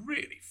obviously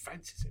really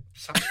fancies him.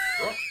 Such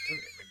a rock,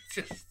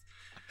 doesn't he?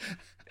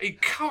 He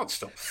can't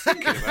stop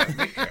thinking about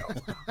Mikel.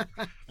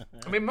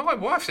 I mean, my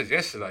wife said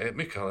yesterday,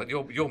 Mikel,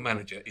 your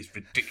manager is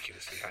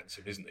ridiculously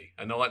handsome, isn't he?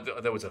 And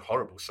there was a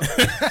horrible side.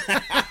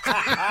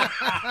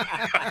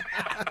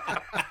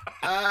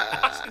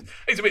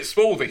 He's a bit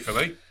swarthy for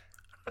me.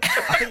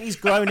 I think he's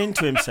grown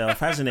into himself,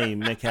 hasn't he,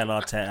 Mikel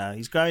Arteta?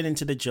 He's grown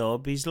into the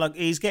job.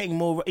 He's getting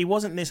more. He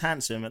wasn't this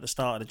handsome at the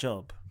start of the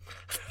job.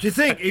 Do you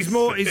think he's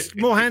more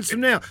handsome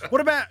now? What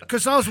about,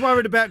 because I was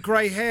worried about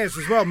grey hairs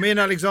as well. Me and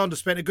Alexander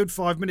spent a good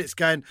 5 minutes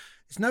going,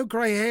 there's no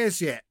grey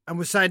hairs yet. And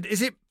we're saying,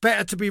 is it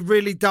better to be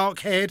really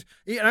dark-haired?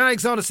 And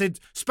Alexander said,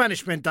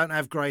 Spanish men don't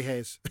have grey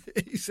hairs.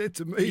 He said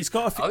to me. I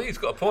think he's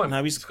got a point.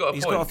 No, he's got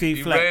a few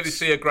you flecks. You rarely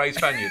see a grey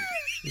Spaniard.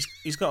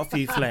 He's got a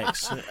few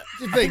flecks. I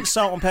think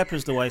salt and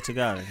pepper's the way to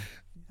go.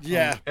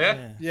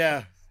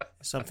 Yeah.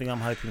 Something I'm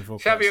hoping for.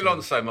 Xabi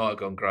Alonso might have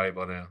gone grey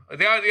by now.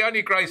 The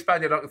only grey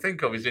Spaniard I can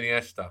think of is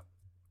Iniesta.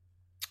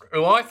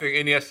 Who I think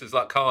Iniesta's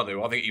like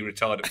Carnu. I think he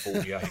retired at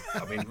 48.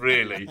 I mean,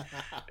 really,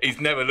 he's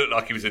never looked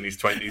like he was in his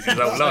 20s his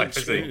whole life,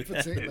 has he?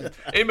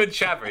 Him and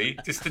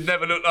Xavi just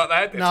never looked like they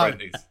had their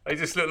 20s. They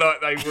just looked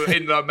like they were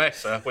in La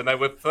Mesa when they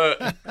were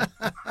 30.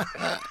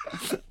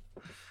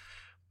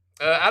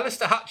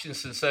 Alistair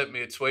Hutchinson sent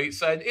me a tweet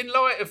saying, in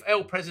light of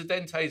El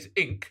Presidente's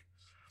Ink,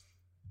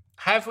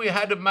 have we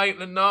had a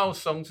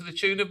Maitland-Niles song to the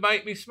tune of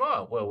Make Me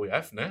Smile? Well, we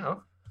have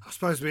now. I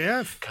suppose we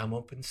have. Come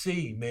up and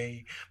see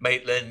me,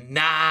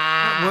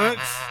 Maitland-Niles.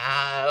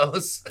 That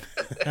works.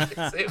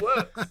 It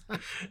works.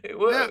 It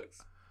works.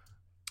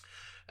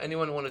 Yeah.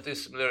 Anyone want to do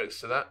some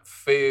lyrics to that?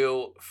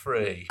 Feel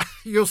free.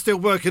 You're still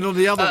working on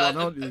the other one,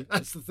 aren't you?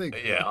 That's the thing.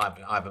 Yeah,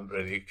 I haven't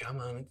really. Come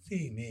on and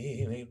see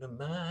me,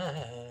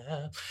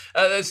 Maitland-Niles.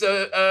 There's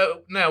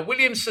now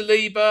William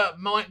Saliba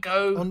might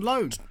go on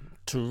loan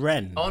to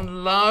Rennes.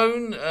 On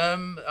loan.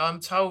 I'm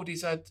told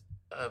he's had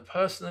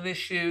personal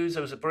issues.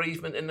 There was a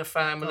bereavement in the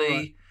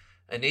family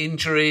and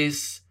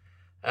injuries,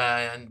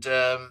 and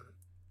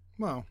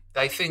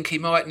they think he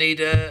might need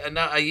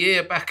a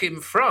year back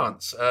in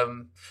France,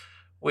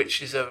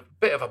 which is a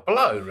bit of a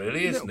blow,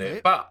 really, isn't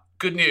it? But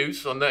good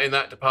news in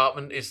that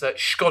department is that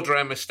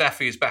Shkodran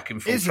Mustafi is back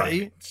in full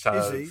training.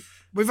 Is he?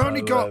 We've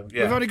only got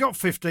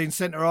 15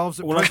 centre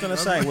halves. Well, I was going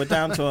to say we're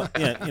down to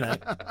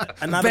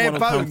another bare one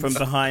will come bones. from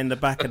behind the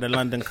back of the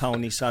London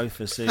Colney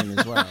sofa soon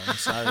as well.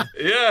 So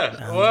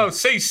well,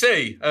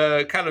 CC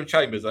Callum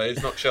Chambers, that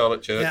is not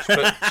Charlotte Church,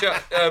 but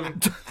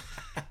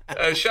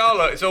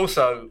Charlotte is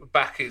also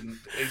back in.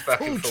 He's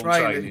back in full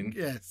training.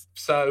 Yes.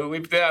 So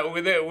with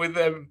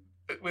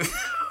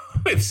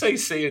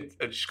CC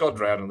and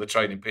Shkodran on the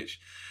training pitch,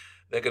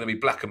 they're going to be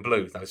black and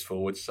blue, those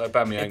forwards. So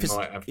Aubameyang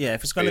might have. Yeah,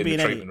 if it's going to be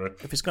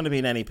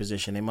in any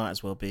position, it might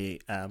as well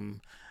be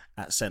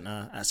at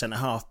centre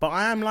half. But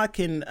I am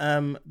liking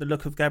the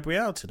look of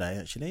Gabriel today,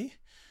 actually.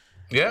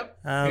 Yeah,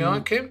 you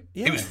like him?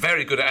 Yeah. He was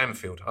very good at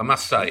Anfield, I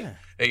must say. Yeah.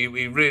 He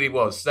really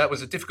was. That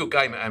was a difficult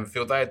game at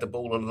Anfield. They had the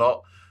ball a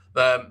lot.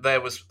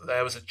 There was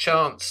a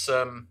chance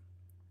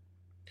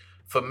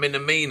for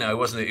Minamino,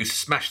 wasn't it? Who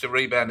smashed a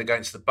rebound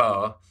against the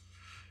bar.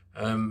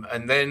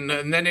 And then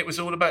it was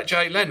all about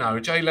Jay Leno.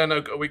 Jay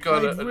Leno, we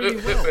got a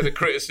little bit of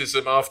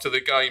criticism after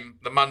the game,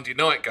 the Monday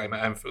night game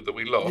at Anfield that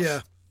we lost. Yeah.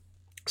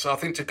 So I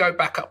think to go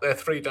back up there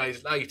 3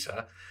 days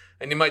later,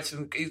 and he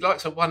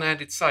likes a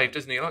one-handed save,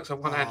 doesn't he? He likes a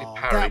one-handed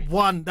parry.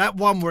 That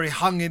one where he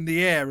hung in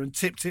the air and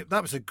tipped it,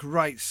 that was a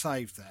great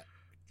save,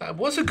 That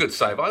was a good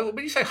save. When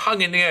you say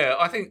hung in the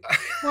air, I think...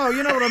 Well,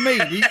 you know what I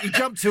mean. He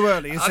jumped too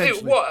early,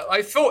 essentially.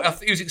 I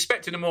thought he was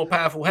expecting a more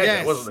powerful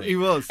header, wasn't he? He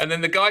was. And then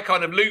the guy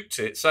kind of looped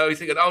it, so he's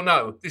thinking, oh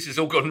no, this has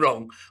all gone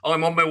wrong.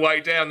 I'm on my way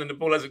down and the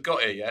ball hasn't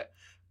got here yet.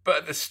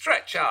 But the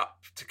stretch up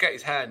to get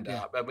his hand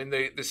up, I mean,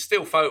 the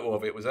still photo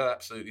of it was an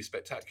absolutely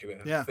spectacular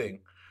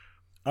thing.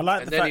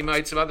 He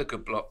made some other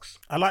good blocks.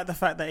 I like the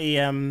fact that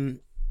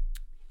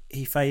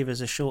he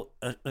favours a short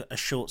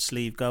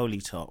sleeve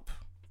goalie top.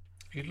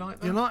 You like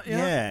that? You like?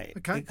 Yeah.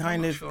 Okay. It kind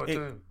I'm not of sure I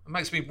do. It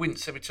makes me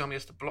wince every time he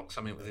has to block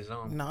something with his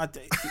arm. No,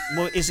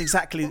 well, it's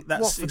exactly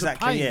that's for the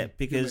exactly pain, it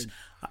because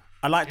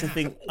I like to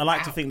think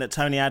that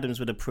Tony Adams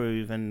would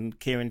approve and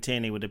Kieran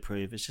Tierney would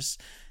approve. It's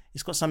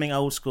got something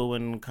old school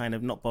and kind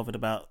of not bothered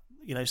about.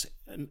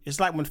 It's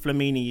like when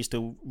Flamini used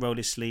to roll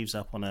his sleeves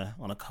up on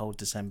a cold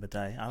December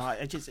day.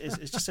 It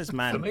just says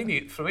man.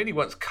 Flamini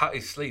once cut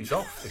his sleeves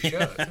off the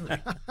shirt, didn't he?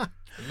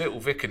 Little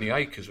Vic and the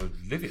Acres were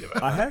livid about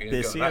that. I heard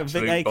this.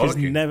 Vic Akers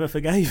never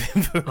forgave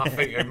him for it. I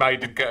think they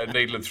made him get a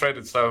needle and thread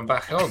and sew him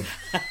back on.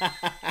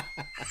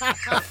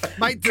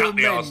 Mate, cut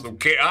the Arsenal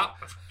kit up.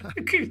 What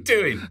are you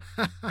doing?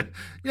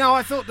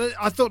 I thought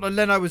that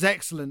Leno was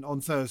excellent on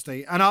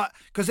Thursday, and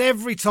because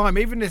every time,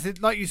 even if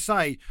it, like you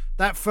say,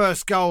 that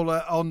first goal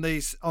on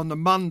the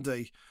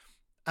Monday,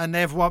 and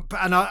everyone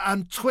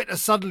and Twitter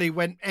suddenly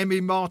went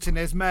Emi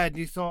Martinez mad, and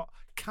you thought,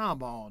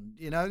 come on,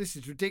 this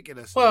is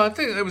ridiculous. Well, I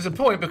think there was a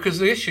point because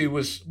the issue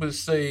was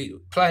the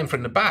playing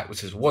from the back,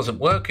 which wasn't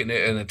working, and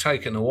it had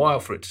taken a while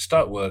for it to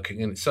start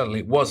working, and suddenly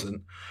it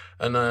wasn't.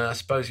 And I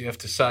suppose you have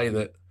to say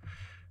that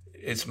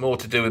it's more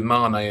to do with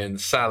Mane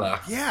and Salah,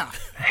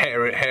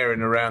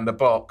 herring around the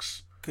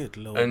box. Good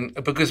Lord! And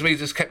because we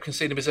just kept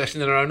conceding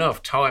possession in their own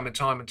half, time and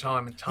time.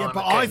 Yeah,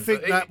 but again. I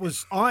think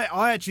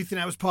I actually think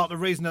that was part of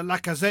the reason that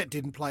Lacazette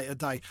didn't play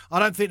today. I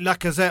don't think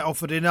Lacazette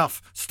offered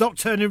enough. Stop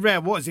turning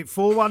round. What is it?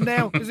 4-1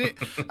 now? Is it?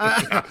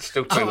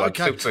 Still too low.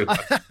 Okay. Still too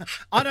low.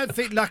 I don't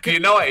think Lacazette.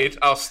 United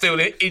are still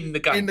in the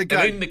game. In the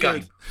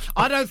game.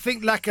 I don't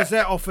think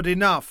Lacazette offered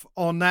enough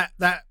on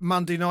that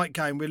Monday night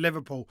game with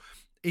Liverpool.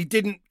 He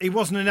didn't. He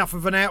wasn't enough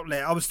of an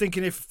outlet. I was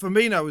thinking if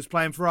Firmino was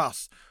playing for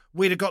us,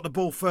 we'd have got the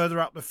ball further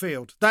up the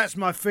field. That's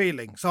my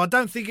feeling. So I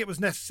don't think it was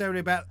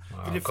necessarily about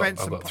the defence.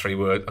 I've got 3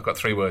 words. I've got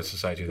 3 words to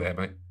say to you there,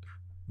 mate.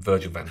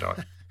 Virgil van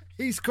Dijk.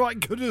 He's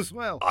quite good as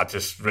well. I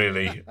just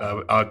really,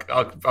 I'm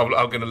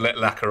going to let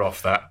Lacquer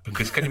off that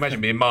because can you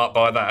imagine being marked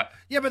by that?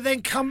 Yeah, but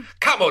then come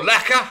on,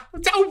 Lacquer.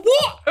 Oh,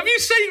 what? Have you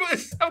seen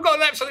this? I've got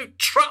an absolute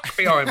truck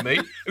behind me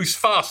who's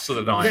faster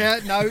than I am. Yeah,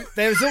 no,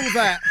 there's all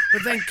that.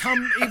 But then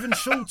come even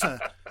shorter.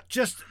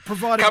 Just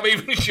provide. Come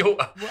even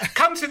shorter.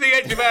 Come to the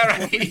edge of our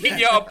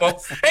 8-yard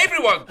box.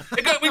 Everyone.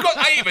 We've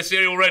got 8 of us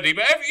here already,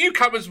 but you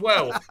come as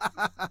well.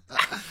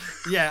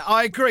 Yeah,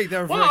 I agree.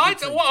 What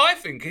I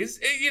think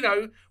is,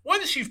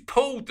 once you've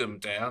pulled them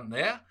down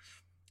there,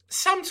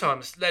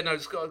 sometimes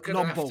Leno's going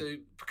to have to,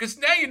 because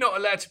now you're not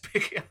allowed to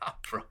pick it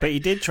up, right? But he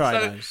did try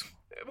those.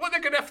 What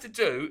they're going to have to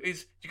do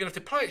is you're going to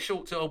have to play it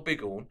short to old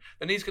Bighorn,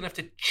 and he's going to have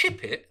to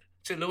chip it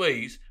to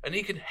Luiz, and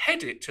he can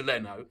head it to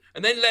Leno,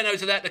 and then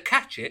Leno's allowed to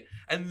catch it,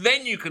 and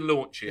then you can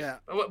launch it. Yeah.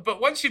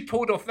 But once you've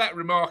pulled off that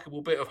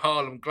remarkable bit of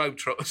Harlem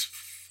Globetrotters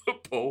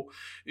football,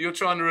 you're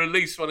trying to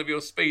release one of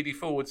your speedy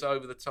forwards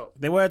over the top.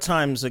 There were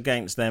times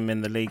against them in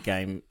the league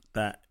game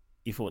that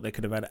you thought they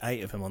could have had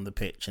 8 of them on the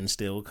pitch and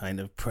still kind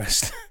of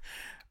pressed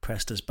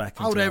us back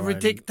into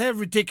they're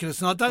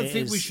ridiculous, and I don't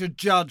think we should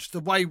judge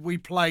the way we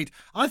played.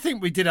 I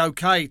think we did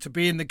okay to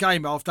be in the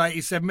game after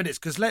 87 minutes,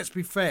 because let's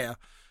be fair,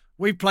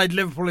 we played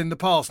Liverpool in the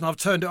past, and I've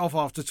turned it off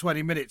after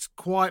 20 minutes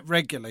quite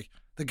regularly,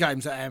 the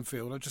games at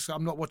Anfield.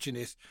 I'm not watching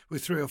this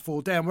with 3 or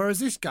 4 down, whereas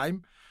this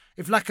game,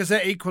 if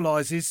Lacazette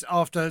equalises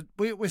after,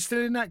 we're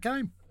still in that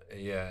game.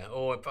 Yeah,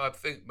 or I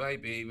think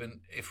maybe even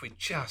if we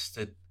just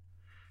had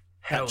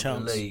held the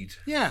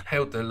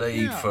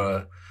lead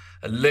for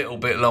a little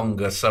bit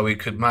longer, so we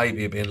could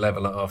maybe have been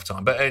level at half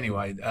time. But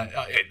anyway,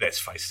 let's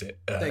face it,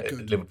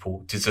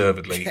 Liverpool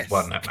deservedly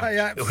won that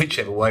match.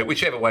 Whichever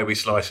way we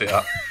slice it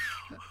up.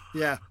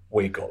 Yeah,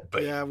 we got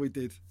beat. Yeah, we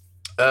did.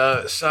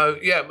 So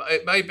yeah,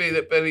 it may be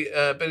that Billy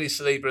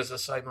Saliba, as I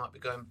say, might be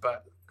going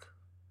back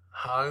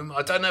home.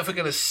 I don't know if we're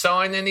going to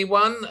sign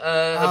anyone.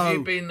 Have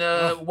you been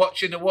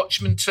watching the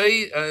Watchman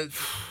Tea?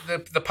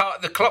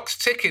 The clock's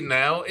ticking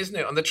now, isn't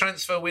it? And the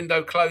transfer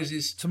window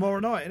closes tomorrow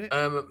night, isn't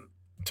it?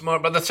 Tomorrow.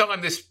 By the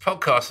time this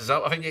podcast is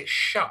up, I think it's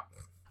shut.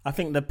 I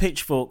think the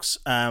pitchforks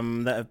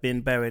that have been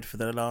buried for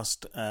the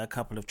last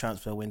couple of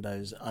transfer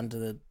windows under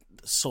the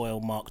soil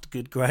marked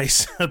good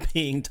grace are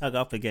being dug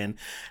up again,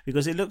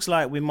 because it looks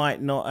like we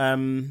might not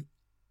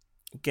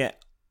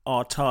get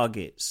our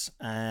targets.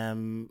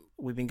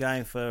 We've been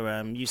going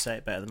for you say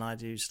it better than I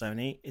do,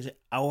 Stoney. Is it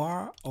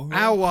Aouar?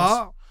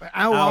 Aouar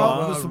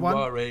was the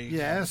one.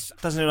 Yes.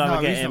 Doesn't look like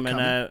we get him,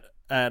 and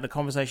the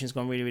conversation's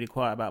gone really, really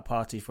quiet about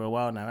Partey for a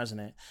while now, hasn't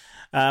it?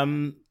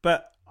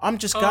 But I'm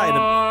just gutted.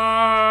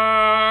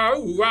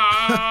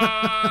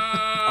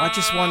 I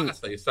just want.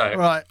 That's how you say it.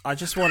 Right. I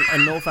just want a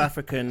North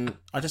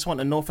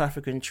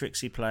African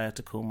tricksy player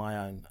to call my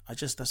own.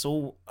 That's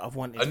all I've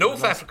wanted. A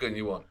North African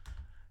you want?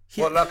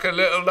 Yeah. What, like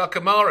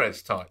a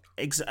Mahrez type?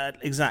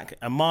 Exactly.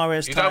 A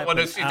Mahrez type.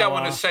 You don't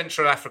want a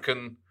Central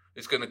African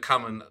who's going to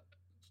come and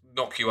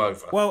knock you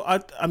over. Well,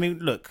 I mean,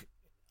 look,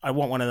 I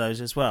want one of those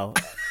as well.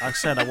 I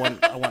said I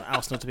want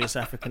Arsenal to be as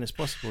African as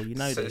possible. You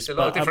know, so there's a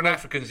lot of different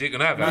Africans you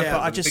can have. Yeah,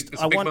 but it's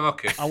a big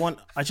market. I want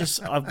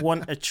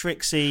a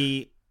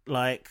tricksy,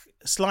 like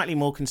slightly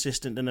more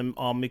consistent than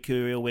our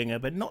mercurial winger,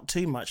 but not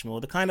too much more.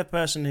 The kind of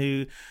person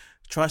who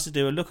tries to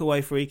do a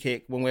look-away free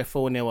kick when we're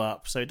 4-0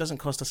 up, so it doesn't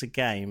cost us a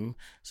game.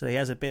 So he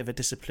has a bit of a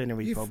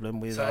disciplinary problem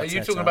with So are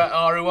you Arteta. talking about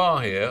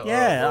Aruar here?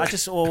 Yeah, I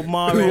just want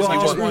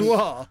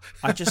Uruar.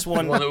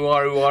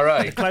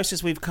 the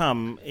closest we've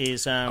come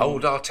is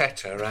Old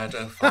Arteta had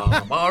a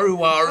farm.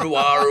 Aruar.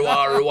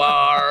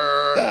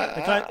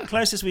 the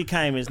closest we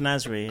came is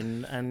Nasri,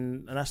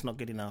 and that's not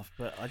good enough.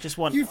 But I just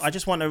want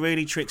a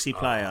really tricksy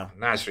player.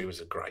 Nasri was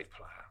a great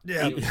player.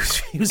 Yeah,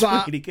 He was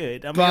really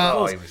good. I mean, of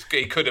course,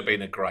 He could have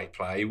been a great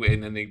player,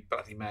 and then the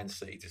bloody Man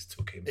City just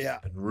took him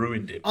and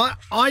ruined him.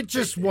 I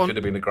just want could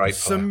have been a great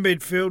some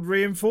midfield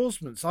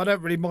reinforcements. I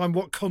don't really mind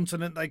what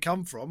continent they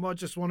come from. I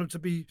just want them to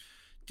be,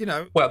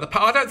 Well,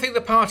 I don't think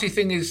the party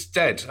thing is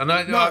dead, and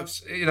I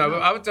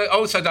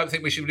also don't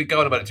think we should really go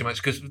on about it too much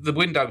because the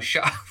window's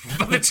shut.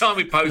 By the time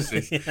we post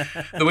this,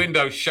 the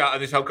window's shut,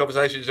 and this whole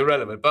conversation is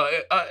irrelevant. But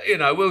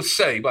we'll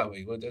see, won't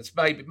we? Well,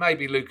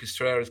 maybe Lucas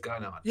Torreira's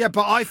going on. Yeah,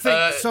 but I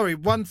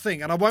think one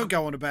thing, and I won't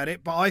go on about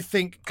it, but I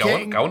think go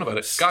on about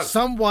it. Go.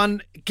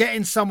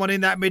 Getting someone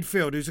in that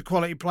midfield who's a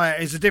quality player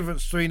is the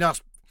difference between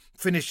us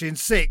finishing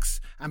 6th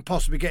and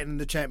possibly getting in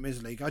the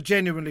Champions League. I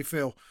genuinely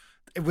feel.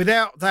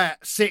 Without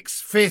that,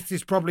 6th, 5th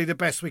is probably the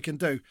best we can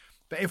do.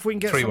 But if we can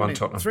get 3-1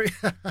 Tottenham.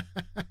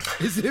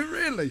 Is it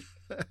really?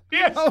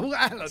 Yes. Oh,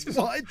 Alan,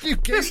 why did you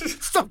keep...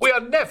 Stop. We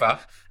are never,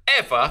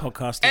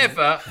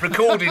 ever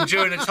recording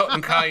during a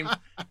Tottenham game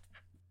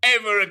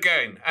ever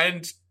again.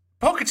 And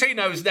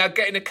Pochettino is now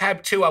getting a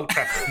cab to Old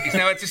Trafford. He's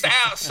now just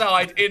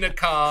outside in a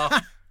car.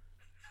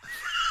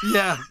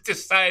 Yeah.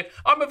 Just saying,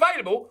 I'm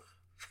available.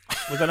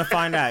 we're going to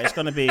find out. It's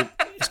going to be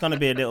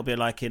a little bit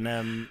like in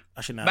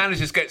I should know.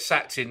 Managers get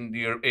sacked in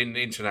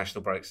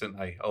international breaks, don't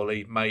they?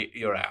 Ollie, mate,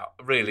 you're out.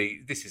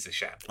 Really, this is a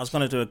sham. I was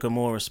going to do a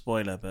Gamora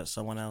spoiler, but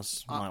someone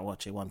else might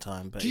watch it one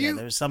time. But there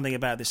was something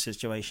about this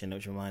situation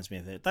which reminds me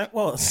of it.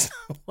 What's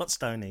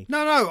Stoney?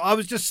 No. I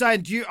was just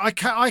saying.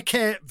 I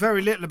care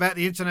very little about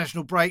the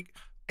international break,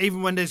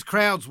 even when there's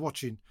crowds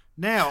watching.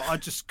 Now I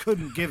just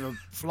couldn't give a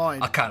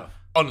flying. I can't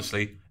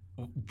honestly.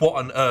 What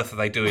on earth are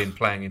they doing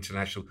playing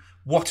international?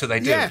 What are they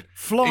doing? Yeah,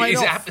 flying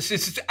off.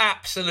 It's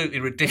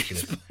absolutely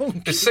ridiculous.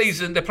 The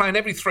season, they're playing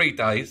every 3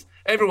 days.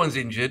 Everyone's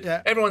injured.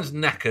 Yeah. Everyone's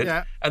knackered.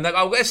 Yeah. And they're,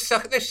 are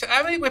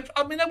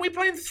we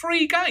playing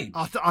 3 games?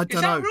 I don't know.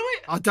 Is that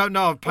right? I don't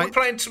know. We've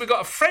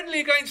got a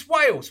friendly against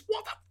Wales.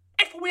 What the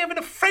F are we having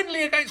a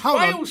friendly against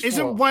Wales for?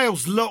 Isn't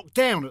Wales locked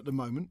down at the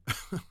moment?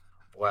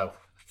 Well,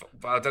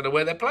 I don't know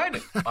where they're playing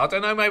it. I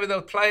don't know. Maybe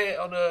they'll play it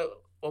on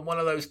one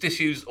of those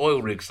disused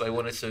oil rigs they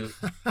wanted to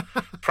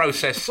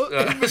process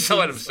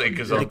asylum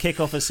seekers on. They kick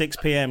off at 6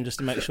 p.m. just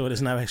to make sure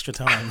there's no extra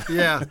time.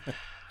 Yeah.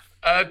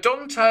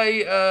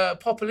 Dante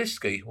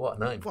Popoliski, what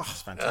a name!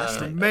 That's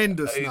fantastic.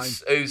 Tremendous name.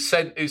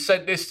 Who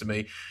sent this to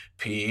me?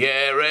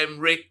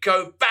 Pierre-Emerick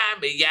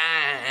Aubameyang.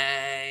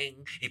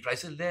 He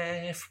plays a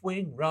left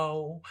wing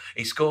role.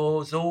 He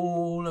scores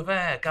all of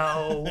our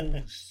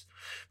goals.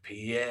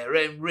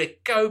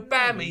 Pierre-Emerick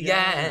Aubameyang.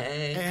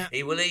 Yeah.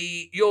 He will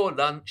eat your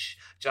lunch.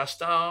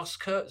 Just ask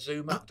Kurt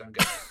Zuma. Don't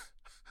get it.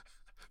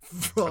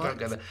 Right. I don't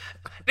get that.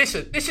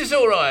 Listen, this is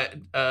all right,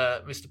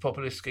 Mr.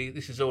 Popoliski.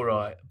 This is all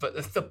right. But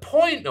the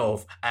point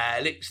of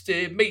Alex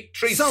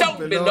Dimitri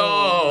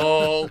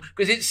belong,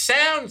 because it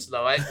sounds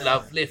like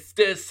love lift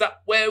us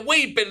up where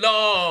we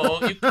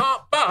belong. You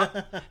can't.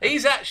 But he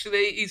says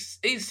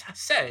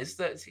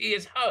that he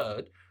has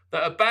heard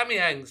that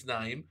Aubameyang's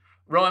name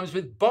rhymes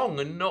with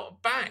bong and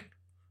not bang.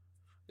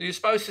 You're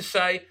supposed to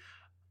say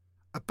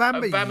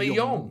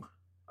Aubameyang.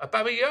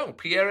 Aubameyang.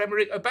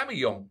 Pierre-Emerick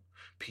Aubameyang.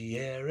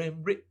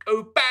 Pierre-Emerick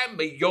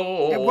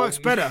Aubameyang. It works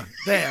better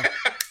there.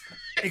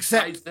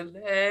 Except plays the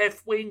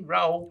left wing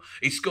role.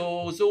 He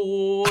scores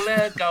all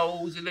our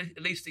goals.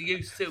 At least he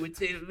used to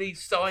until he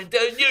signed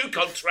a new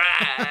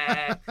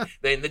contract.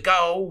 Then the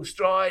goals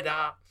dried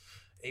up.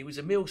 He was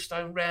a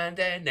millstone round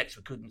our necks.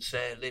 We couldn't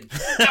sell him.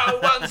 No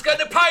one's going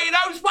to pay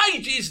those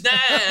wages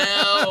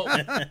now.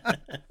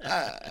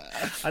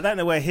 I don't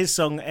know where his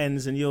song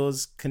ends and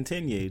yours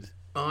continued.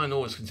 Mine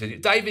always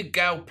continued. David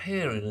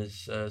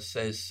Galperin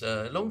says,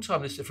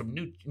 long-time listener from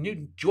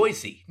New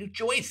Jersey. New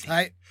Jersey.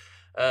 Hey.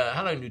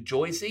 Hello, New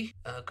Jersey.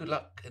 Good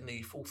luck in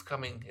the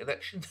forthcoming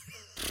election.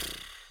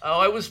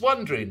 I was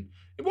wondering,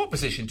 in what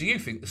position do you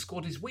think the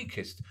squad is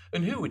weakest?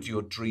 And who would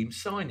your dream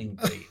signing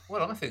be?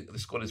 Well, I think the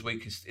squad is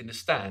weakest in the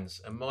stands,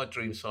 and my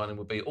dream signing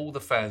would be all the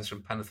fans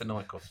from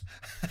Panathinaikos.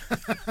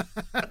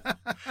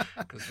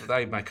 Because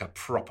they make a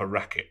proper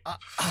racket.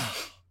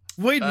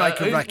 We'd make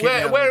a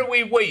racket. Where are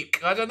we weak?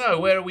 I don't know.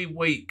 Where are we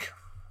weak?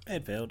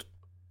 Midfield.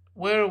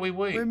 Where are we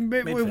weak?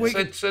 We're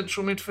weak.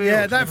 Central midfield.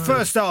 Yeah, that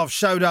first half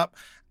showed up.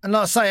 And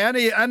like I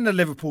say, and the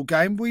Liverpool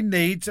game, we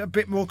need a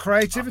bit more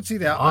creativity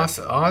there. I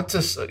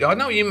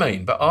know what you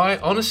mean, but I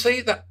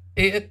honestly, that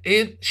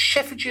in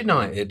Sheffield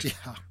United,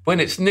 when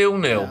it's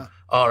 0-0,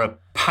 are a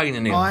pain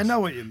in the arse. I know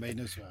what you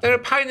mean as well. They're a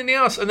pain in the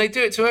arse, and they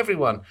do it to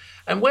everyone.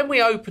 And when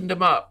we opened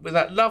them up with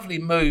that lovely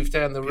move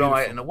down the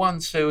right and a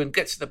 1-2 and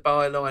get to the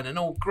byline and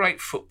all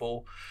great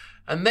football,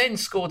 and then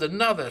scored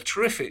another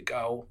terrific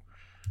goal,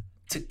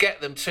 to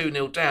get them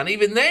 2-0 down.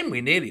 Even then,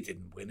 we nearly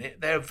didn't win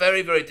it. They're a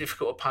very, very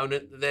difficult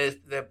opponent. They're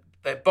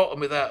bottom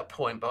without a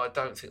point, but I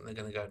don't think they're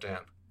going to go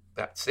down.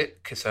 That's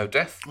it. Kiss o'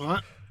 death. All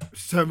right.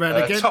 Let's turn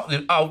around again.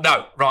 Tottenham. Oh,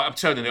 no. Right, I'm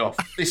turning it off.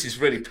 This is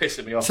really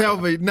pissing me off. Tell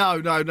me.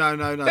 No. They're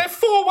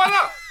 4-1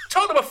 up.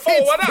 Tottenham are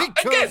 4-1 up.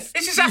 Again,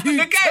 this has happened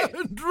again.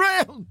 Turned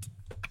round.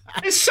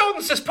 His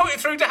son's just put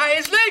it through De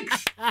Gea's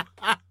legs.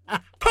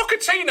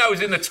 Pochettino's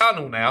in the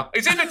tunnel now.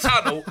 He's in the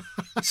tunnel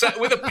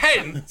with a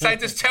pen saying,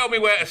 just tell me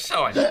where to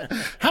sign.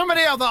 How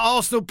many other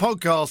Arsenal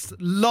podcasts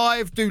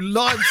do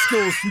live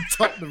scores from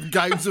Tottenham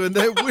games when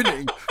they're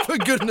winning? For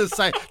goodness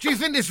sake. Do you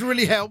think this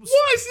really helps?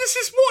 This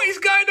is what is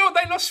going on.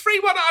 They lost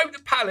 3-1 at home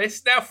to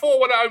Palace, now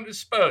 4-1 at home to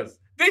Spurs.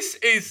 This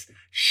is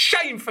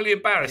shamefully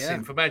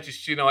embarrassing for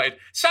Manchester United.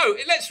 So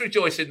let's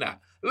rejoice in that.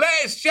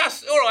 Let's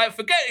just, all right,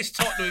 forget this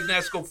Tottenham who've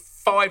now scored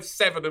 5,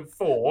 7 and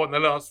 4 in the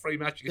last 3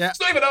 matches. Yeah. It's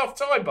not even half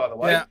time, by the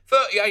way. Yeah.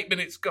 38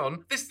 minutes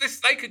gone. This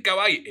they could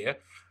go 8 here.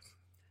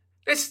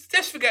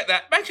 Let's forget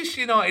that.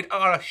 Manchester United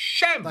are a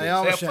shambles. They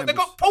are a shambles. They've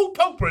got Paul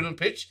Pogba in on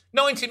pitch,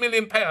 £90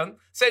 million,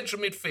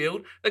 central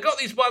midfield. They've got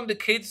these wonder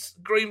kids,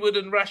 Greenwood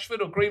and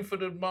Rashford, or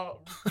Greenford and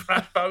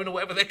Rashbone, or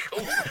whatever they're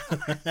called.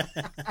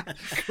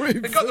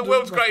 They've got the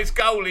world's greatest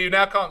goalie who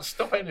now can't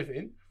stop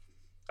anything.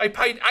 They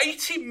paid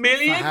 $80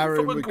 million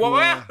for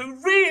Maguire,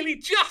 who really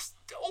just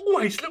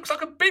always looks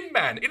like a bin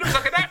man. He looks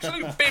like an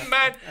absolute bin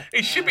man.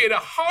 He should be in a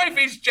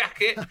high-vis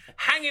jacket,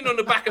 hanging on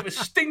the back of a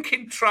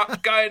stinking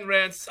truck going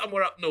round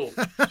somewhere up north.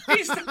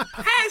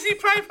 How's he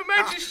playing for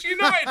Manchester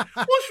United?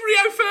 What's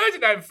Rio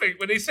Ferdinand think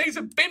when he sees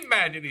a bin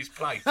man in his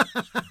place?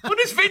 What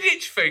does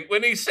Vidic think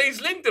when he sees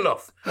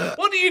Lindelof?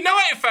 What do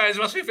United fans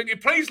must be thinking?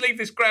 Please leave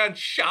this ground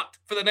shut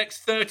for the next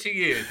 30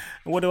 years.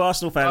 What do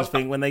Arsenal fans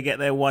think when they get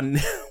their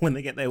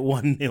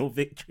 1-0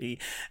 victory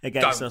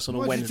against us on a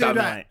Wednesday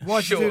night?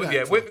 Why'd you do that?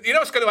 Yeah. You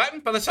know what's going to happen?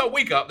 By the time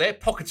we go up there,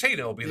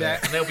 Pochettino will be there,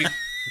 and they'll be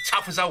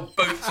tough as old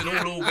boots and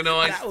all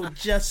organised. That will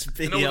just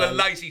be. And all the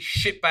lazy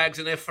shitbags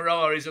in their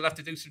Ferraris will have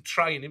to do some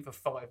training for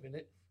 5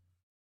 minutes.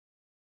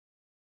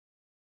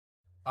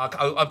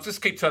 I'll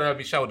just keep turning over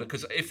my shoulder,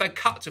 because if they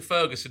cut to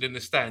Ferguson in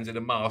the stands in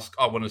a mask,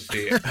 I want to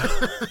see it.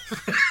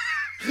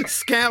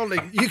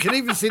 Scowling. You can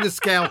even see the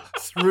scowl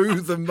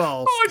through the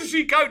mask. Why does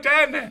he go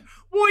down there?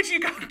 Why did you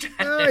go down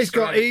there?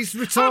 He's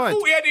retired. I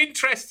thought he had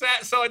interests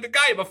outside the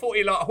game. I thought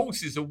he liked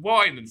horses and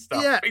wine and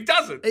stuff. Yeah. He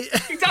doesn't.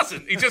 He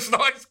doesn't. He just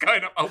likes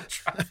going up Old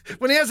Trafford.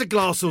 When he has a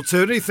glass or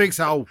two and he thinks,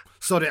 oh,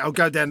 sorry, I'll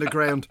go down the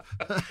ground.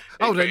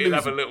 He'll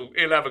have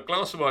a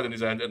glass of wine in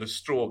his hand and a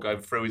straw going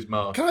through his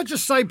mask. Can I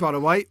just say, by the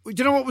way, do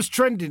you know what was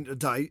trending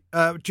today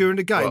during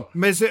the game? What?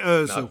 Mesut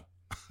Ozil. No.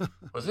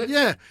 Was it?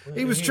 Yeah,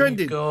 he was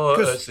trending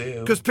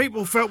because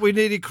people felt we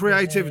needed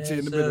creativity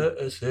in the middle.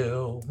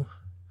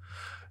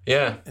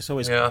 Yeah, I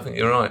think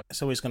you're right.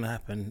 It's always going to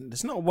happen.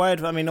 It's not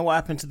worried. I mean, what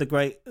happened to the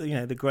great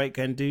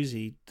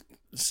Guendouzi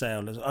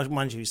sale?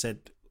 Mind you, he said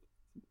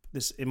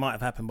this. It might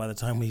have happened by the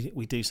time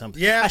we do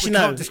something. Yeah, actually,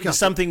 no.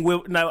 Something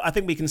will. No, I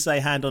think we can say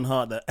hand on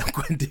heart that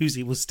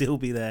Guendouzi will still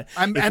be there.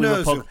 And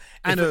Ozil.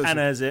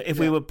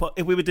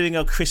 If we were doing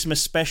a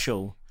Christmas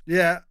special.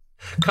 Yeah.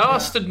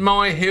 Casted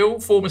My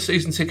Hill, former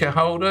season ticket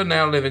holder,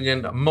 now living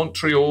in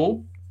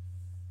Montreal,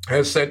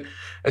 has sent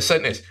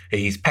this.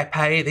 He's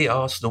Pepe the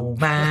Arsenal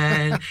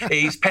man.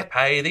 He's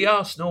Pepe the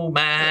Arsenal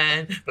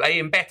man.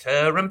 Playing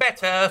better and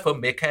better for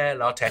Mikel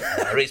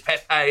Arteta. He's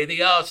Pepe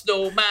the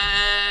Arsenal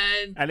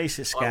man. At least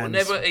it scans. I will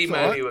never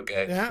email you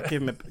again. Yeah.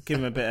 Give him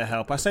a bit of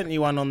help. I sent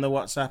you one on the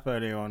WhatsApp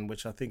earlier on,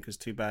 which I think was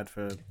too bad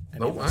for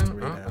any of us to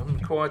read out. I'm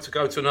required to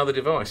go to another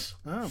device.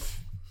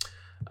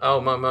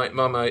 Oh, my mate,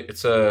 my mate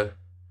was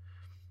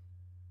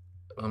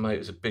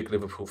a big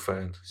Liverpool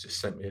fan. He just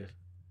sent me a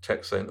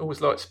text saying, always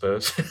liked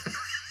Spurs.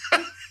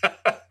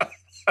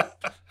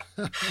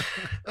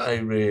 I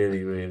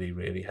really, really,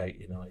 really hate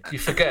United. You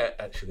forget,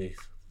 actually,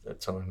 at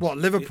times. What,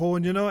 Liverpool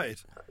and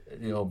United?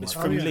 It's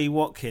from Lee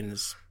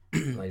Watkins. They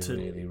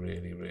really,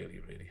 really, really,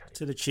 really hate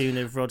to the tune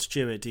of Rod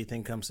Stewart, Do You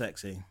Think I'm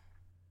Sexy?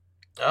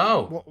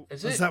 Oh,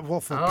 is that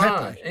what for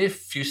Pepe?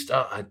 If you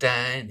start a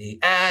Danny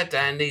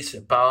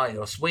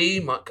Ceballos,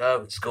 we might go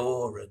and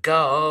score a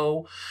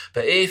goal.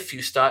 But if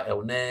you start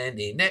El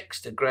Neni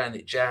next to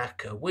Granit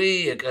Xhaka,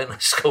 we are going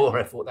to score.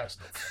 I thought that's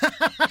not fair.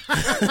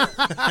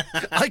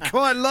 I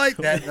quite like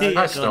that.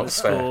 That's not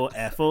fair.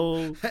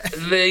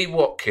 Lee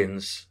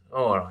Watkins.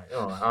 All right.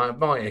 I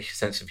admire your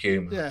sense of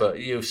humour, but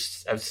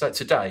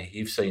today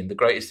you've seen the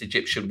greatest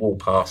Egyptian wall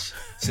pass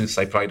since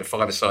they played a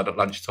five-a-side at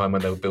lunchtime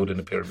when they were building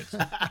the pyramids.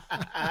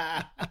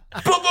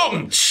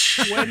 Boom!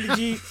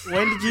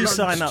 When did you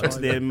sign up to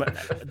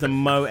the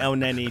Mo El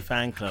Neni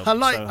fan club? I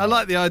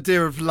like the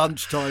idea of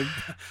lunchtime.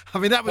 I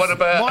mean, that was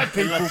my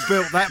people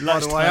built that,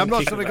 by the way. I'm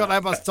not sure they got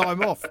that much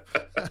time off.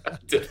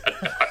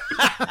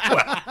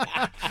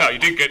 No, you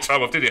didn't get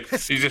time off, did you?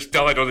 You just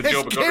died on the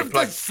job and got replaced.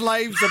 Give the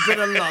slaves a bit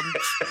of lunch.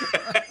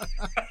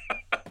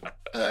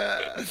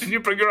 Did you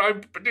bring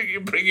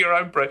your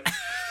own bread?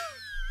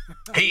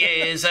 He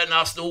is an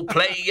Arsenal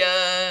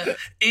player.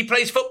 He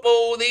plays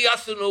football the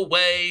Arsenal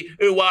way.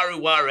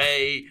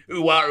 Ooh-wah-ooh-wah-ray.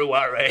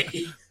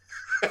 Ooh-wah-ooh-wah-ray.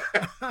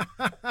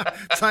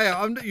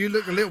 Taya, you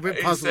look a little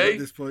bit puzzled at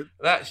this point.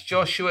 That's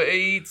Joshua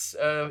Eads,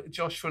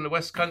 Josh from the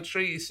West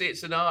Country. You see,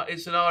 it's an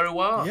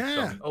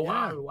Aruwa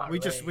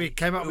song. We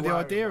came up with the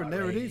idea, and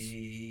there it is.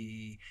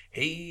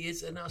 He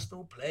is an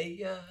Arsenal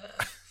player.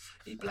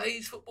 He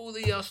plays football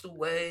the Arsenal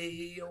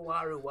way.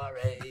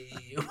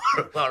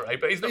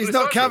 But he's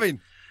not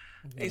coming.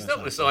 He's not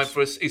going to sign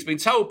for us. He's been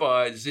told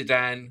by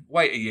Zidane,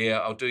 wait a year,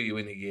 I'll do you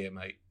in a year,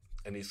 mate.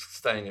 And he's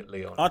staying at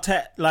Lyon.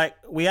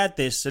 We had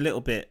this a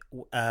little bit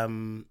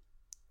when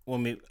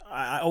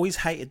I always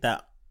hated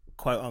that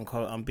quote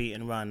unquote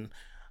unbeaten run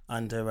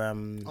under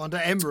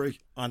Emery.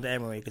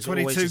 Because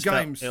 22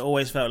 games. It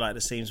always felt like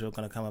the seams were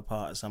going to come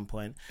apart at some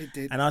point. It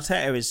did. And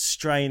Arteta is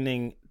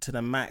straining to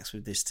the max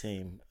with this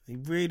team. He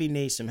really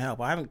needs some help.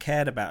 I haven't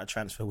cared about a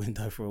transfer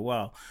window for a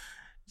while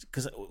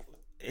because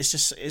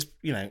it's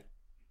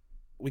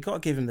we got to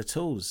give him the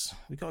tools.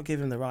 We got to give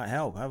him the right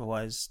help.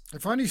 Otherwise,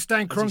 if only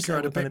Stan Kroenke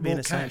had a bit more in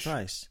the cash. same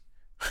place.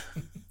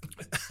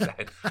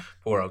 Stan,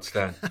 poor old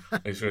Stan.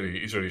 He's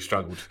really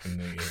struggled in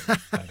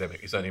the pandemic.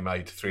 He's only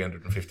made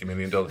 $350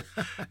 million.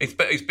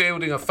 He's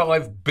building a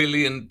 $5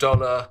 billion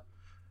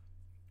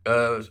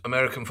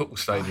American football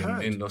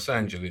stadium in Los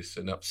Angeles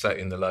and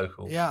upsetting the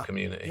local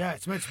community. Yeah,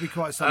 it's meant to be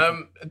quite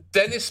something.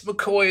 Dennis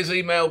McCoy has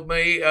emailed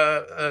me.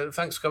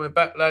 Thanks for coming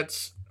back,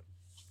 lads.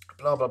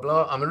 Blah, blah,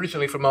 blah. I'm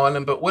originally from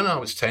Ireland, but when I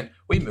was 10,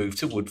 we moved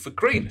to Woodford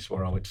Green. That's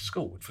where I went to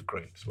school, Woodford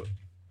Green as well.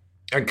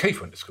 And Keith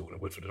went to school at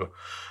Woodford as well.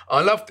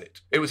 I loved it.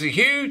 It was a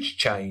huge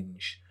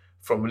change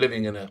from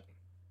living in a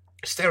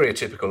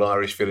stereotypical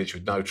Irish village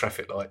with no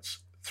traffic lights,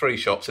 3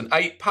 shops and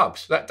 8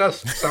 pubs. That does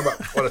sum up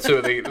one or two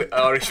of the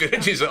Irish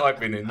villages that I've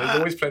been in. There's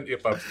always plenty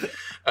of pubs.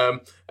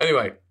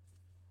 Anyway,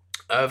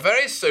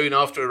 very soon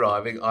after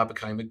arriving, I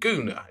became a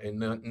Gooner. In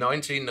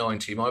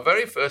 1990, my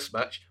very first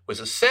match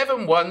was a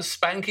 7-1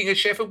 spanking of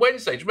Sheffield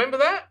Wednesday. Do you remember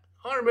that?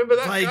 I remember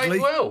that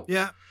game well.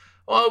 Yeah.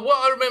 Well,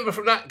 what I remember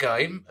from that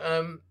game,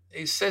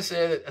 it says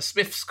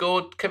Smith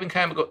scored, Kevin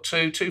Campbell got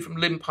 2 from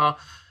Limpar,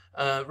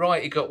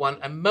 Wrighty got 1,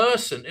 and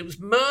Merson, it was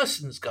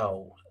Merson's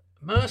goal.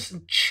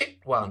 Merson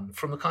chipped one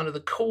from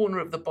the corner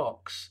of the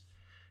box.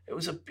 It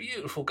was a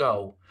beautiful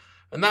goal.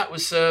 And that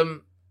was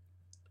the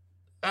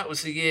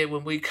year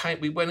when we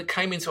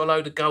came into a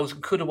load of goals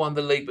and could have won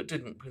the league, but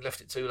didn't. We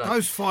left it too late.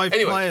 Those 5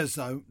 players,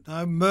 though,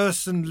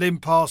 Merson,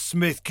 Limpar,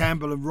 Smith,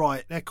 Campbell and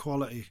Wright, they're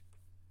quality.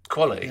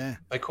 Quality? Yeah.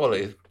 They're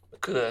quality.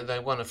 They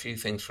won a few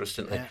things for us,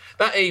 didn't they? Yeah.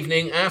 That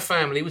evening, our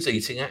family was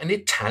eating at an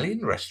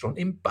Italian restaurant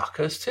in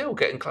Buckhurst Hill,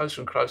 getting closer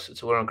and closer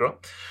to where I grew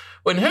up,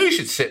 when who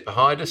should sit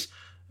beside us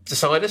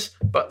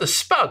but the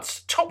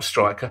Spuds top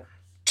striker,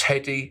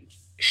 Teddy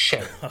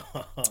Sheringham.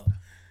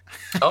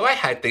 I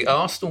had the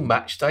Arsenal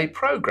matchday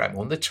programme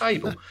on the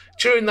table.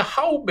 During the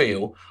whole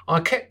meal, I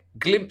kept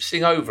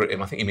glimpsing over at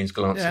him, I think he means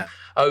glancing,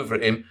 over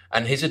at him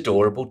and his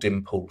adorable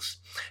dimples.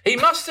 He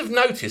must have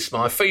noticed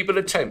my feeble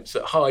attempts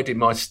at hiding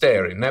my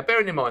staring. Now,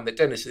 bearing in mind that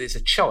Dennis is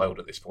a child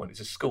at this point, he's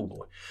a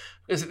schoolboy.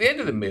 Because at the end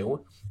of the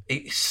meal,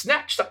 he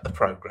snatched up the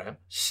programme,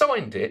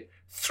 signed it,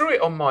 threw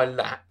it on my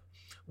lap,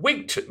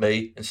 winked at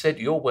me and said,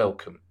 "You're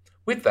welcome."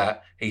 With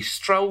that, he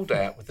strolled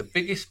out with the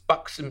biggest,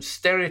 buxom,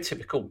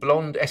 stereotypical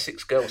blonde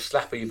Essex girl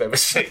slapper you've ever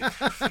seen.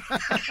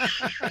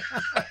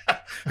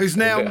 Who's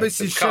now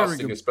Mrs.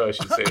 Sheringham.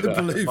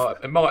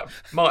 It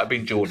might have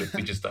been Jordan,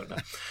 we just don't know.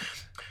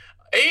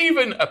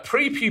 Even a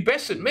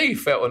prepubescent me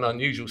felt an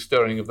unusual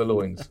stirring of the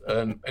loins.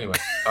 Anyway,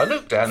 I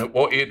looked down at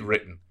what he had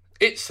written.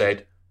 It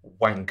said,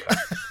 "wanker."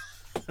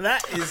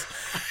 That is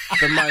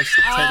the most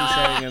Teddy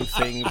Sheringham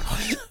thing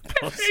possible.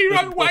 He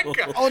wrote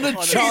 "wanker" on a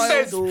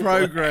child's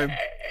programme.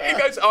 He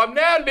goes, "I'm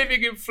now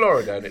living in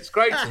Florida and it's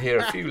great to hear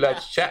a few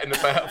lads chatting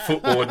about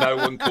football and no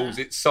one calls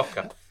it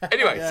soccer."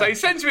 Anyway, so he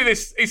sends me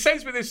this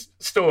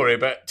story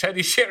about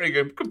Teddy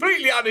Sheringham,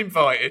 completely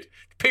uninvited,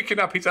 picking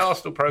up his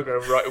Arsenal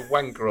programme and writing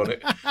 "wanker" on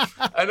it.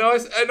 And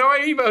I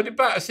emailed him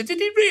back. I said, "Did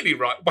he really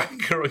write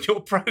 "wanker" on your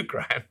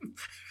programme?"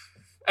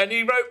 And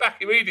he wrote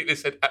back immediately and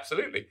said,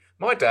 "Absolutely.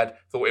 My dad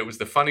thought it was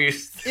the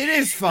funniest." It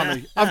is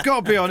funny. I've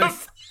got to be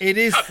honest. It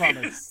is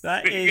funny.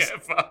 That is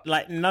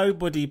like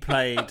nobody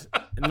played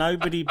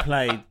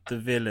the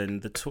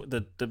villain,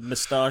 the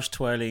moustache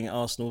twirling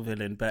Arsenal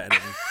villain better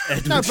than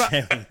Edward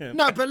Sheringham.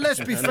 No, but let's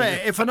be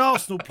fair. If an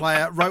Arsenal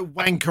player wrote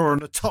 "wanker"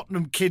 on a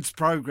Tottenham kids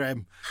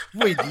programme,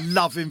 we'd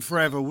love him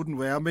forever, wouldn't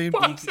we? I mean,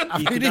 you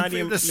can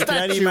only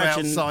imagine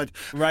outside.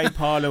 Ray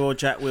Parlour or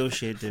Jack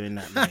Wilshere doing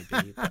that.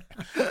 Maybe.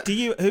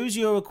 Who's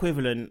your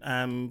equivalent?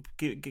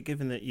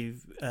 Given that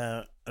you've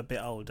a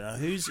bit older,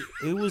 who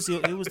was the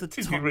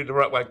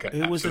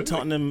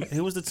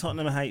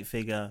Tottenham hate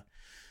figure?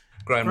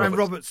 Graham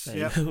Roberts.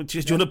 Yeah. Do you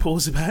want to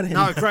pause about it?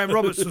 No, Graham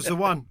Roberts was the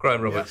one.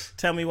 Graham Roberts. Yeah.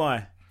 Tell me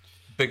why.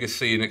 Biggest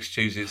CU next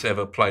Tuesday that's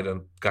ever played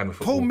a game of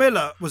football. Paul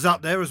Miller was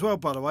up there as well,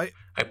 by the way.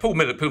 Hey, Paul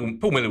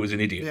Miller was an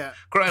idiot. Yeah.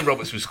 Graham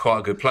Roberts was quite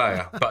a good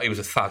player, but he was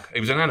a thug. He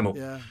was an animal.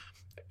 Yeah.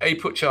 he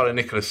put Charlie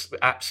Nicholas,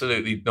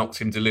 absolutely knocked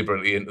him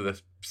deliberately into the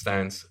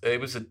stands. It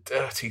was a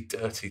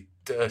dirty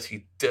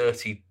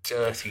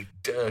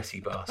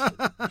bastard.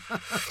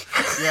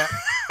 Yeah,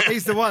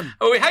 he's the one.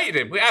 Oh, we hated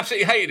him. We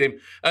absolutely hated him.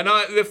 And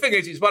the thing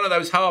is, he's one of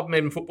those hard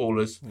men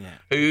footballers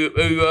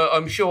who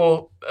I'm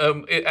sure,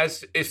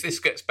 if this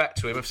gets back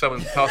to him, if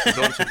someone passes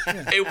on to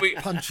him, he'll be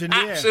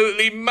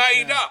absolutely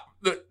made up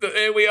that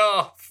here we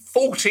are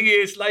 40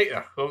 years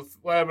later, or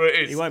whatever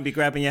it is. He won't be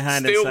grabbing your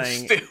hand and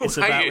saying, it's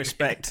about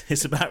respect.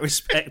 It's about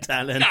respect,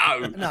 Alan.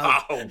 No.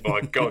 Oh,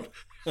 my God.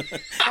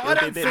 I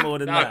don't think more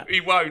than that.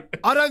 He won't.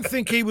 I don't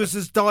think he was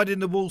as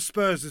dyed-in-the-wool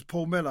Spurs as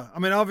Paul Miller. I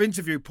mean, I've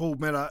interviewed Paul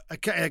Miller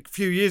a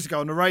few years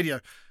ago on the radio.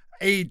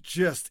 He's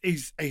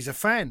a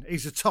fan.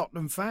 He's a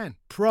Tottenham fan,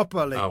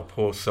 properly. Oh,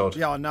 poor sod.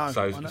 Yeah, I know.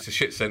 So it's a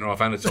shit centre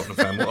off and a Tottenham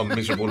fan. What a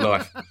miserable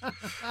life.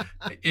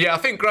 Yeah, I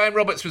think Graham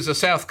Roberts was a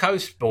South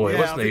Coast boy,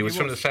 wasn't he? He was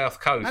from the South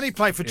Coast. And he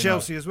played for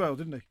Chelsea as well,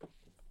 didn't he?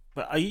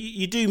 But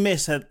you do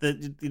miss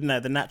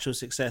the natural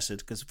successor,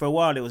 because for a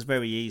while it was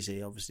very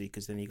easy, obviously,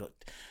 because then you got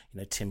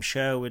Tim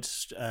Sherwood.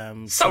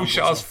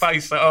 Solskjaer's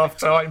face at half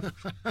time.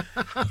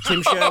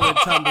 Tim Sherwood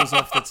tumbles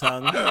off the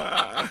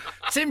tongue.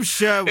 Tim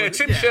Sherwood. Yeah,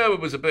 Tim Sherwood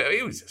was a bit.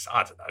 He was just,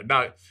 I don't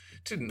know. No,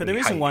 didn't. But there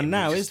isn't one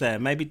now, is there?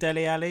 Maybe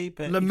Dele Alli,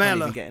 but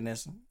Lamella getting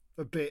this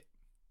a bit.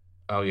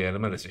 Oh yeah,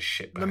 Lamella's a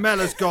shit.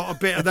 Lamella's got a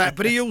bit of that,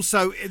 but he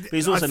also. But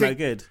he's also no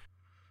good.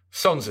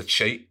 Son's a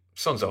cheat.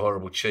 Son's a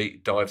horrible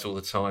cheat. Dives all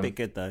the time. Bit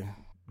good though.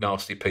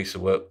 Nasty piece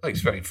of work.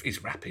 He's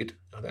rapid.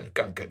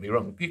 Don't get me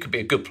wrong. You could be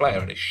a good player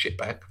and a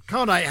shitbag.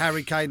 Can't hate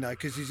Harry Kane though,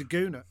 because he's a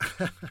gooner.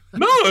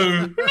 No,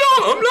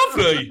 I'm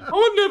lovely.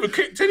 I've never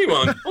kicked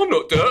anyone. I'm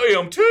not dirty.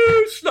 I'm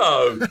too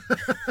slow.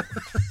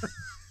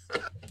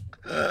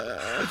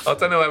 I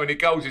don't know how many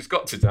goals he's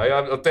got today.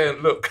 I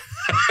daren't look.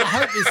 I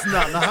hope it's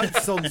none. I hope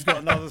Son's got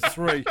another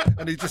 3,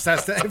 and he just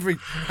has to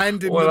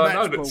hand him the match Well, I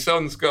know ball. that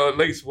Son's got at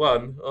least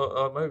one.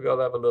 Maybe I'll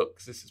have a look,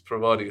 because this is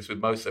providing us with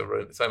most of our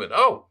entertainment.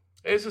 Oh,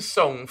 here's a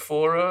song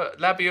for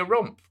Labia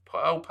Romp,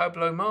 old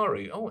Pablo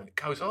Mari. Oh, it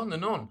goes on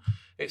and on.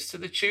 It's to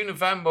the tune of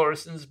Van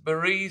Morrison's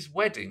Marie's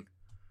Wedding.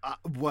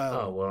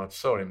 Well, I'm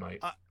sorry,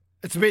 mate.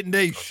 It's a bit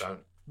niche. I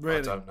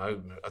don't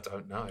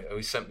know.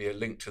 He sent me a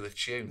link to the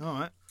tune. All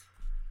right.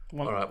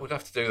 All right, we'll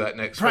have to do that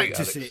next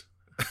Practice week,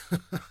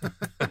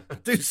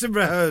 it. Do some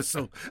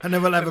rehearsal, and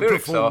then we'll have a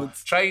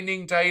performance.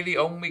 Training daily,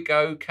 on we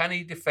go. Can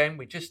he defend?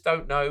 We just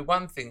don't know.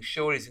 One thing's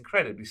sure, he's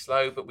incredibly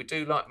slow, but we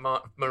do like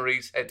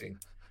Marie's heading.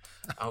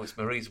 Oh, it's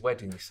Marie's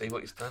wedding. You see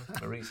what he's done?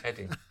 Marie's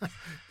heading.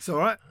 It's all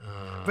right.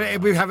 But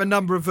we have a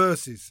number of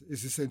verses,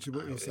 is essentially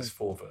what you're saying. It's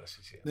 4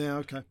 verses, yeah. Yeah,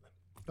 okay.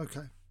 I'm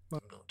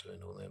not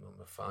doing all them on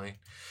the phone.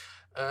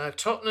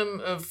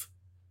 Tottenham have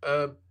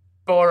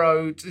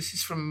borrowed, this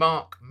is from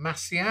Mark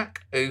Masiak,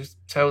 who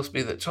tells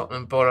me that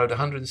Tottenham borrowed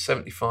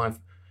 £175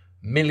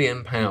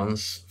 million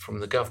from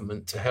the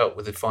government to help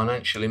with the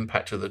financial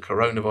impact of the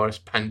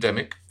coronavirus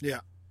pandemic.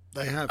 Yeah,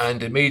 they have.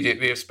 And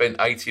immediately have spent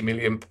 £80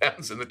 million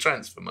in the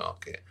transfer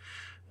market.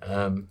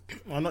 I'm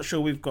not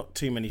sure we've got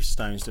too many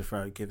stones to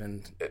throw,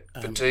 given...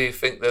 But do you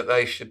think that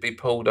they should be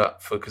pulled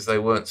up for, because they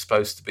weren't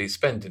supposed to be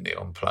spending it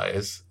on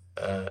players?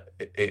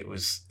 It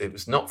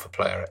was not for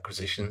player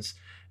acquisitions.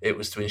 It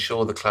was to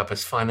ensure the club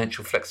has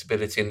financial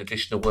flexibility and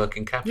additional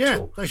working capital.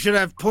 Yeah, they should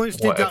have points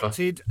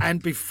deducted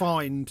and be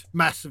fined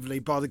massively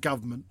by the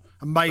government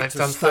and made They've to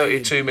done stay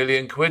 32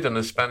 million quid on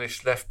the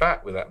Spanish left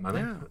back with that money.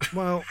 Yeah,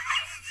 well,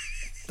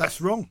 that's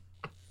wrong.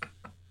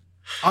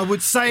 I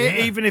would say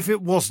it even if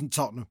it wasn't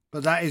Tottenham,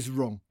 but that is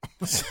wrong.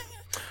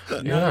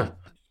 Yeah.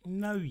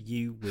 No,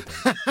 you wouldn't.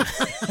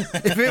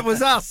 If it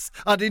was us,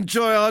 I'd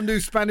enjoy our new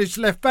Spanish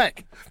left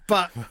back.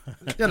 But,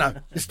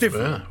 it's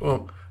different. Yeah,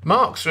 well,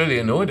 Mark's really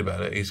annoyed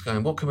about it. He's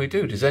going, what can we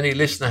do? Does any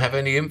listener have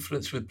any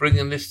influence with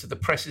bringing this to the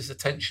press's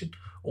attention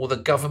or the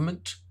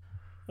government?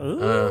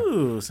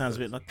 Ooh, sounds a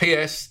bit like...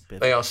 P.S.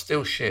 They are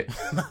still shit.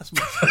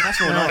 That's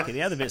more like it.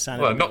 The other bit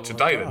sounded... Well, not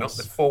today, they're not.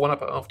 They're 4-1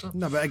 up at half time.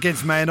 No, but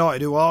against Man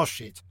United, who are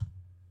shit.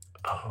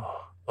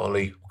 Oh,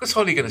 Ollie. What's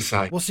Ollie going to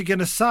say? What's he going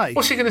to say?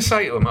 What's he going to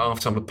say to him at half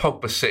time? With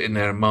Pogba sitting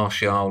there and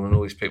Martial and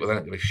all these people, they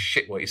don't give a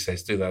shit what he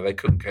says, do they? They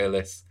couldn't care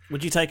less.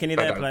 Would you take any of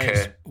their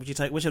players? Would you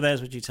take... Which of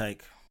theirs would you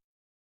take?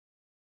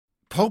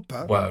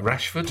 Pogba. Well,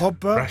 Rashford.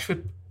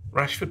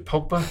 Rashford,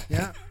 Pogba.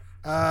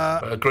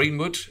 Yeah.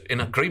 Greenwood in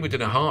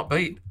a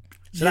heartbeat.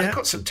 So they've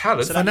got some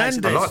talent. So that makes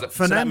it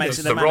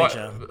the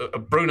manager.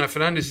 Bruno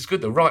Fernandes is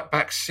good. The right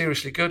back's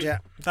seriously good. Yeah.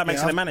 That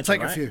makes it the manager,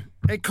 take right? a few.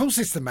 Of course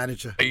it's the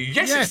manager.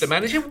 Yes, it's the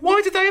manager.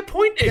 Why did they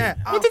appoint him? Yeah.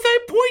 Why did they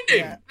appoint him?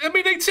 Yeah. I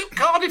mean, they took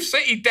Cardiff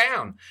City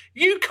down.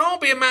 You can't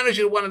be a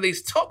manager of one of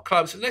these top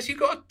clubs unless you've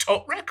got a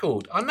top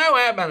record. I know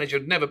our manager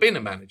had never been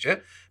a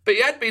manager, but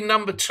he had been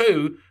number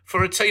 2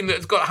 for a team that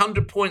has got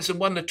 100 points and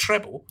won the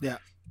treble. Yeah.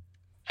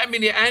 I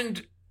mean,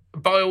 and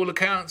by all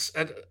accounts,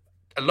 had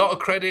a lot of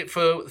credit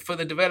for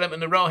the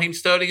development of Raheem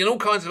Sterling and all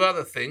kinds of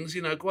other things.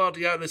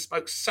 Guardiola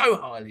spoke so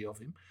highly of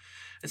him.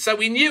 And so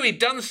we knew he'd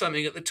done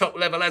something at the top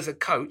level as a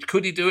coach.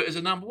 Could he do it as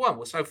a number one?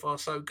 Well, so far,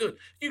 so good.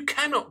 You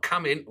cannot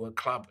come into a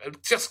club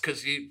just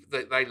because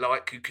they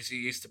like you because you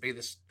used to be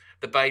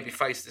the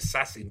baby-faced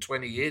assassin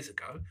 20 years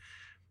ago.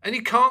 And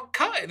he can't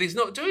cut it. He's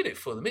not doing it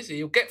for them, is he?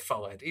 He'll get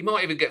fired. He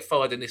might even get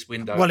fired in this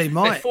window. Well, he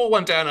might. They're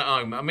 4-1 down at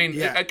home. I mean,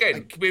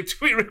 again,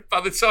 by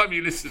the time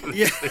you listen to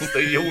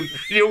this,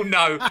 you'll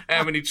know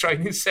how many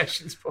training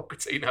sessions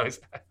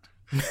Pochettino's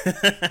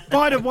had.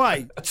 By the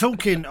way,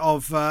 talking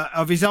of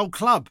his old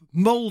club,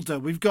 Mulder,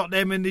 we've got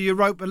them in the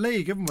Europa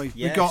League, haven't we? Yes.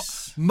 We've got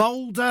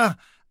Mulder,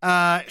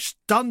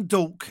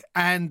 Dundalk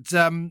and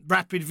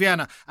Rapid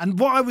Vienna. And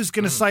what I was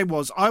going to say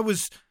was I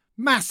was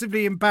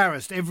massively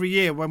embarrassed every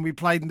year when we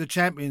played in the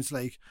Champions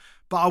League,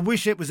 but I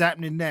wish it was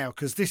happening now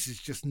because this is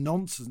just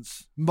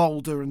nonsense.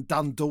 Mulder and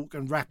Dundalk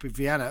and Rapid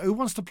Vienna. Who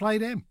wants to play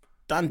them?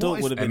 Dundalk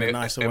would have been a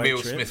nice away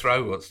Emil trip. Smith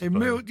Rowe wants to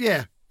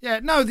play. Yeah.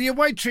 No, the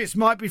away trips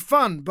might be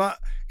fun, but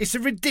it's a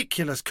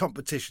ridiculous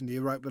competition, the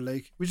Europa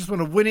League. We just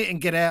want to win it and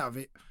get out of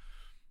it.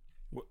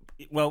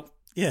 Well,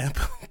 yeah,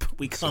 but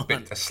we can't.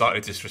 That's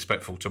slightly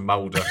disrespectful to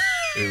Mulder,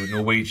 who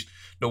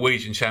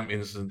Norwegian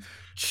champions and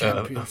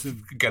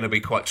going to be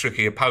quite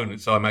tricky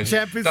opponents, I imagine.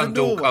 Champions of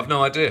Dundalk, Norway. I've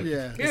no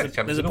idea.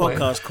 There's a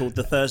podcast called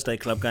The Thursday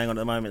Club going on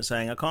at the moment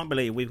saying, I can't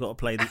believe we've got to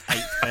play the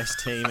 8th best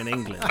team in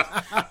England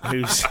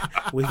who's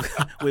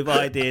with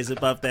ideas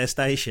above their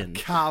station.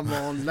 Come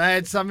on,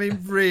 lads. I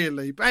mean,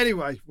 really. But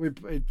anyway,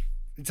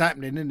 it's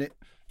happening, isn't it?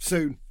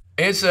 Soon.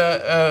 Here's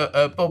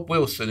a Bob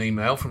Wilson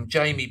email from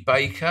Jamie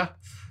Baker.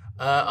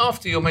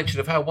 After your mention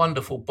of how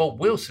wonderful Bob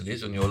Wilson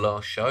is on your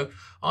last show,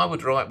 I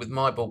would write with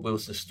my Bob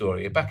Wilson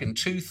story. Back in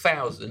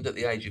 2000, at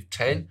the age of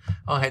 10,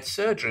 I had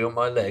surgery on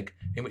my leg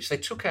in which they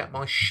took out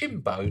my shin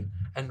bone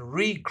and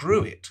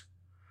regrew it.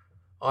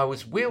 I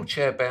was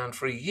wheelchair bound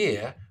for a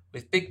year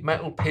with big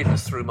metal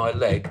pins through my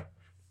leg.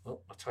 Oh,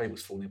 my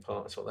table's falling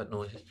apart. That's what that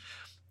noise is.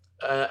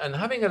 And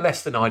having a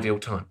less than ideal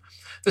time.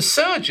 The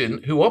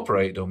surgeon who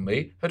operated on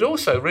me had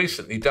also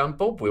recently done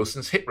Bob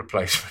Wilson's hip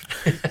replacement.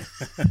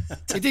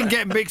 He didn't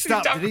get mixed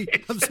up, did he?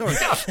 I'm sorry.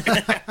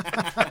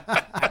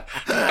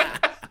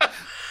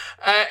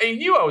 He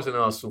knew I was an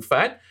Arsenal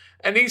fan,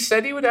 and he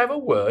said he would have a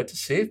word to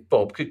see if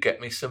Bob could get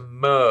me some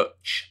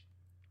merch.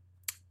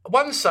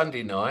 One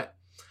Sunday night,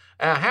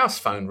 our house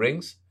phone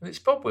rings, and it's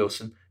Bob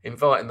Wilson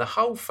inviting the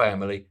whole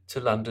family to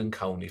London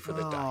Colney for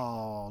the day.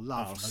 Oh,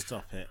 lovely.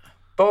 Stop it.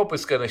 Bob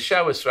was going to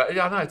show us around.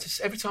 I know,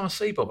 just every time I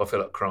see Bob, I feel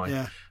like crying.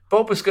 Yeah.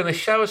 Bob was going to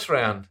show us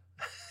around,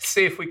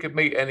 see if we could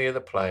meet any of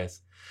the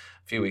players.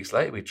 A few weeks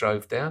later, we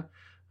drove down,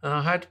 and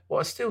I had what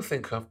I still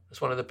think of as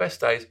one of the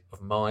best days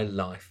of my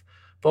life.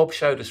 Bob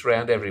showed us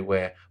round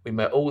everywhere. We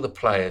met all the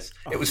players.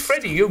 It was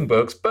Freddie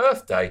Ljungberg's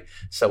birthday,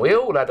 so we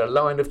all had a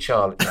line of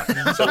Charlie.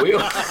 So we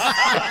all...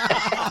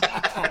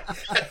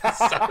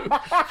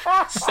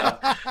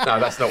 No,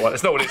 that's not what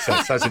it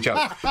says. That's a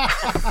joke.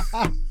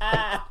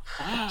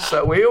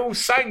 So we all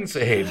sang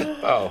to him.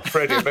 Oh,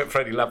 Freddie, I bet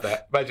Freddie loved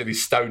that. Imagine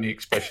his stony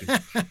expression.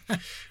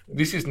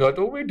 This is not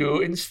all we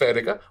do in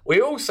Spherica. We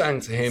all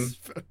sang to him,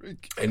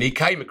 and he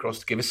came across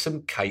to give us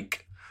some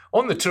cake.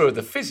 On the tour of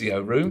the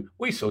physio room,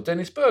 we saw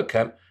Dennis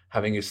Bergkamp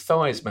having his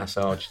thighs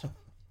massaged.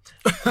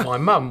 My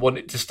mum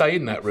wanted to stay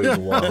in that room a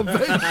while.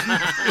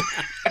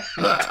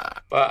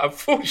 But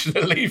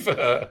unfortunately for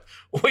her,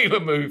 we were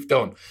moved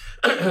on.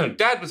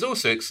 Dad was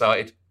also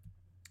excited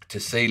to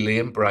see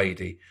Liam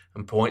Brady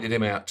and pointed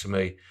him out to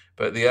me.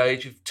 But at the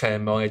age of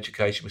 10, my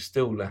education was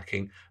still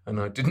lacking and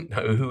I didn't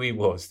know who he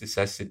was. This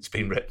has since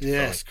been rectified.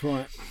 Yes,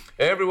 quite.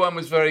 Everyone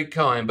was very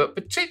kind, but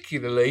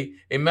particularly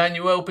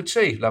Emmanuel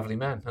Petit, lovely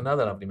man,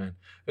 another lovely man,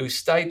 who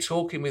stayed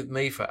talking with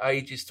me for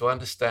ages to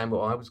understand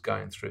what I was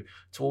going through.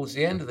 Towards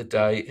the end of the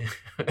day,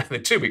 and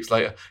then 2 weeks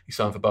later, he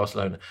signed for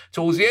Barcelona.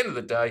 Towards the end of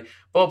the day,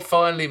 Bob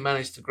finally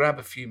managed to grab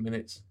a few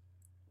minutes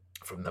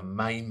from the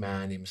main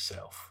man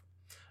himself.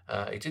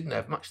 He didn't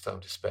have much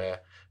time to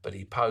spare, but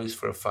he posed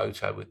for a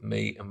photo with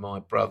me and my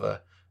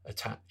brother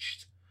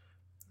attached.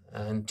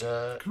 And,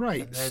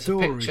 great and there's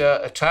story. a picture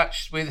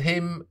attached with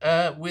him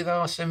with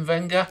Arsene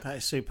Wenger. That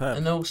is superb.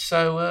 And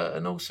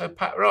also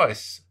Pat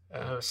Rice.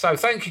 So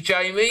thank you,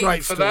 Jamie,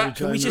 Great for story, that.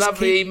 Jamie.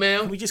 Lovely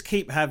email. Can we just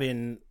keep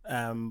having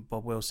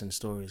Bob Wilson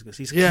stories because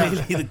he's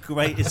clearly the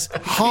greatest,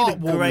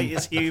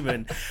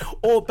 human.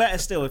 Or better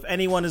still, if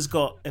anyone has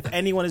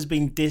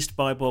been dissed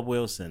by Bob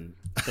Wilson,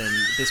 then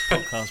this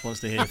podcast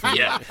wants to hear from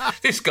you. Yeah,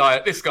 this guy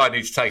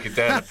needs taken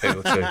down a peg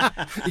or two.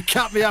 He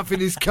cut me up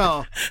in his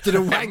car. Did a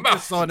wanker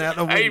sign out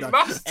the window. He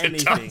must have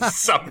done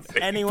something.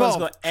 If anyone's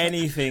got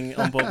anything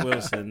on Bob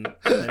Wilson,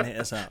 then hit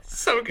us up.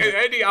 So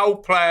any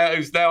old player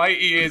who's now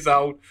 80 years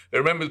old who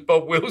remembers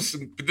Bob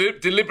Wilson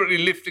deliberately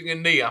lifting a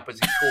knee up as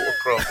he caught a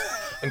cross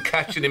and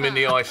catching him in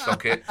the eye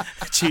socket,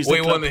 we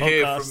want to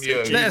hear from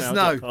you. Let us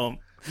know.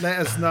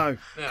 Let us know.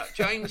 Now,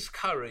 James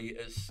Curry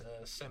has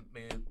sent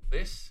me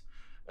this.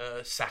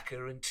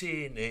 Saka and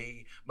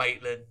Tierney,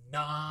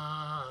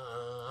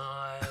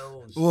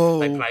 Maitland-Niles.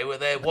 They play where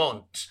they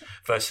want.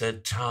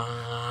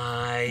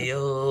 Versatile.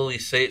 You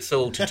see, it's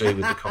all to do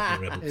with the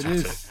Cockney Rebel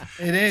tattoo.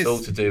 It is. It's all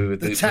to do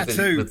with the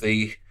tattoo. With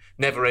the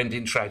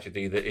never-ending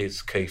tragedy that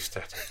is Keith's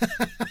tattoo.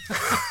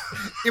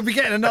 You'll be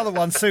getting another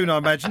one soon, I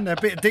imagine. They're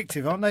a bit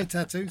addictive, aren't they,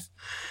 tattoos?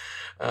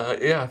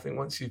 Yeah, I think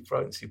once you've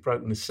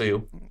broken the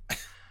seal,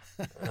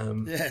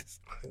 Yes.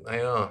 I think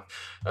they are.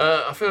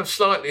 I feel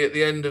slightly at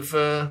the end of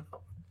The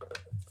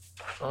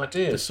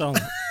ideas. song.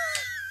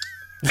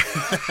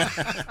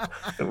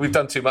 We've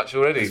done too much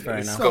already. fair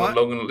It's enough.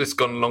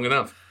 gone long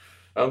enough.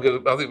 I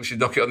think we should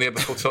knock it on the head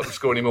before Tottenham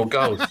score any more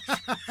goals.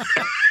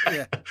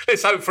 Yeah.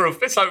 Let's hope for a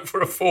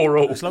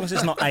 4-all. As long as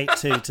it's not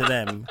 8-2 to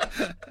them.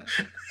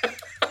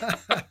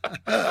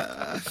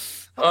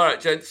 All right,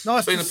 gents. Nice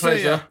It's been to a see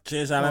pleasure. ya.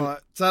 Cheers, Alan. All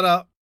right.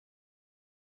 Ta-da.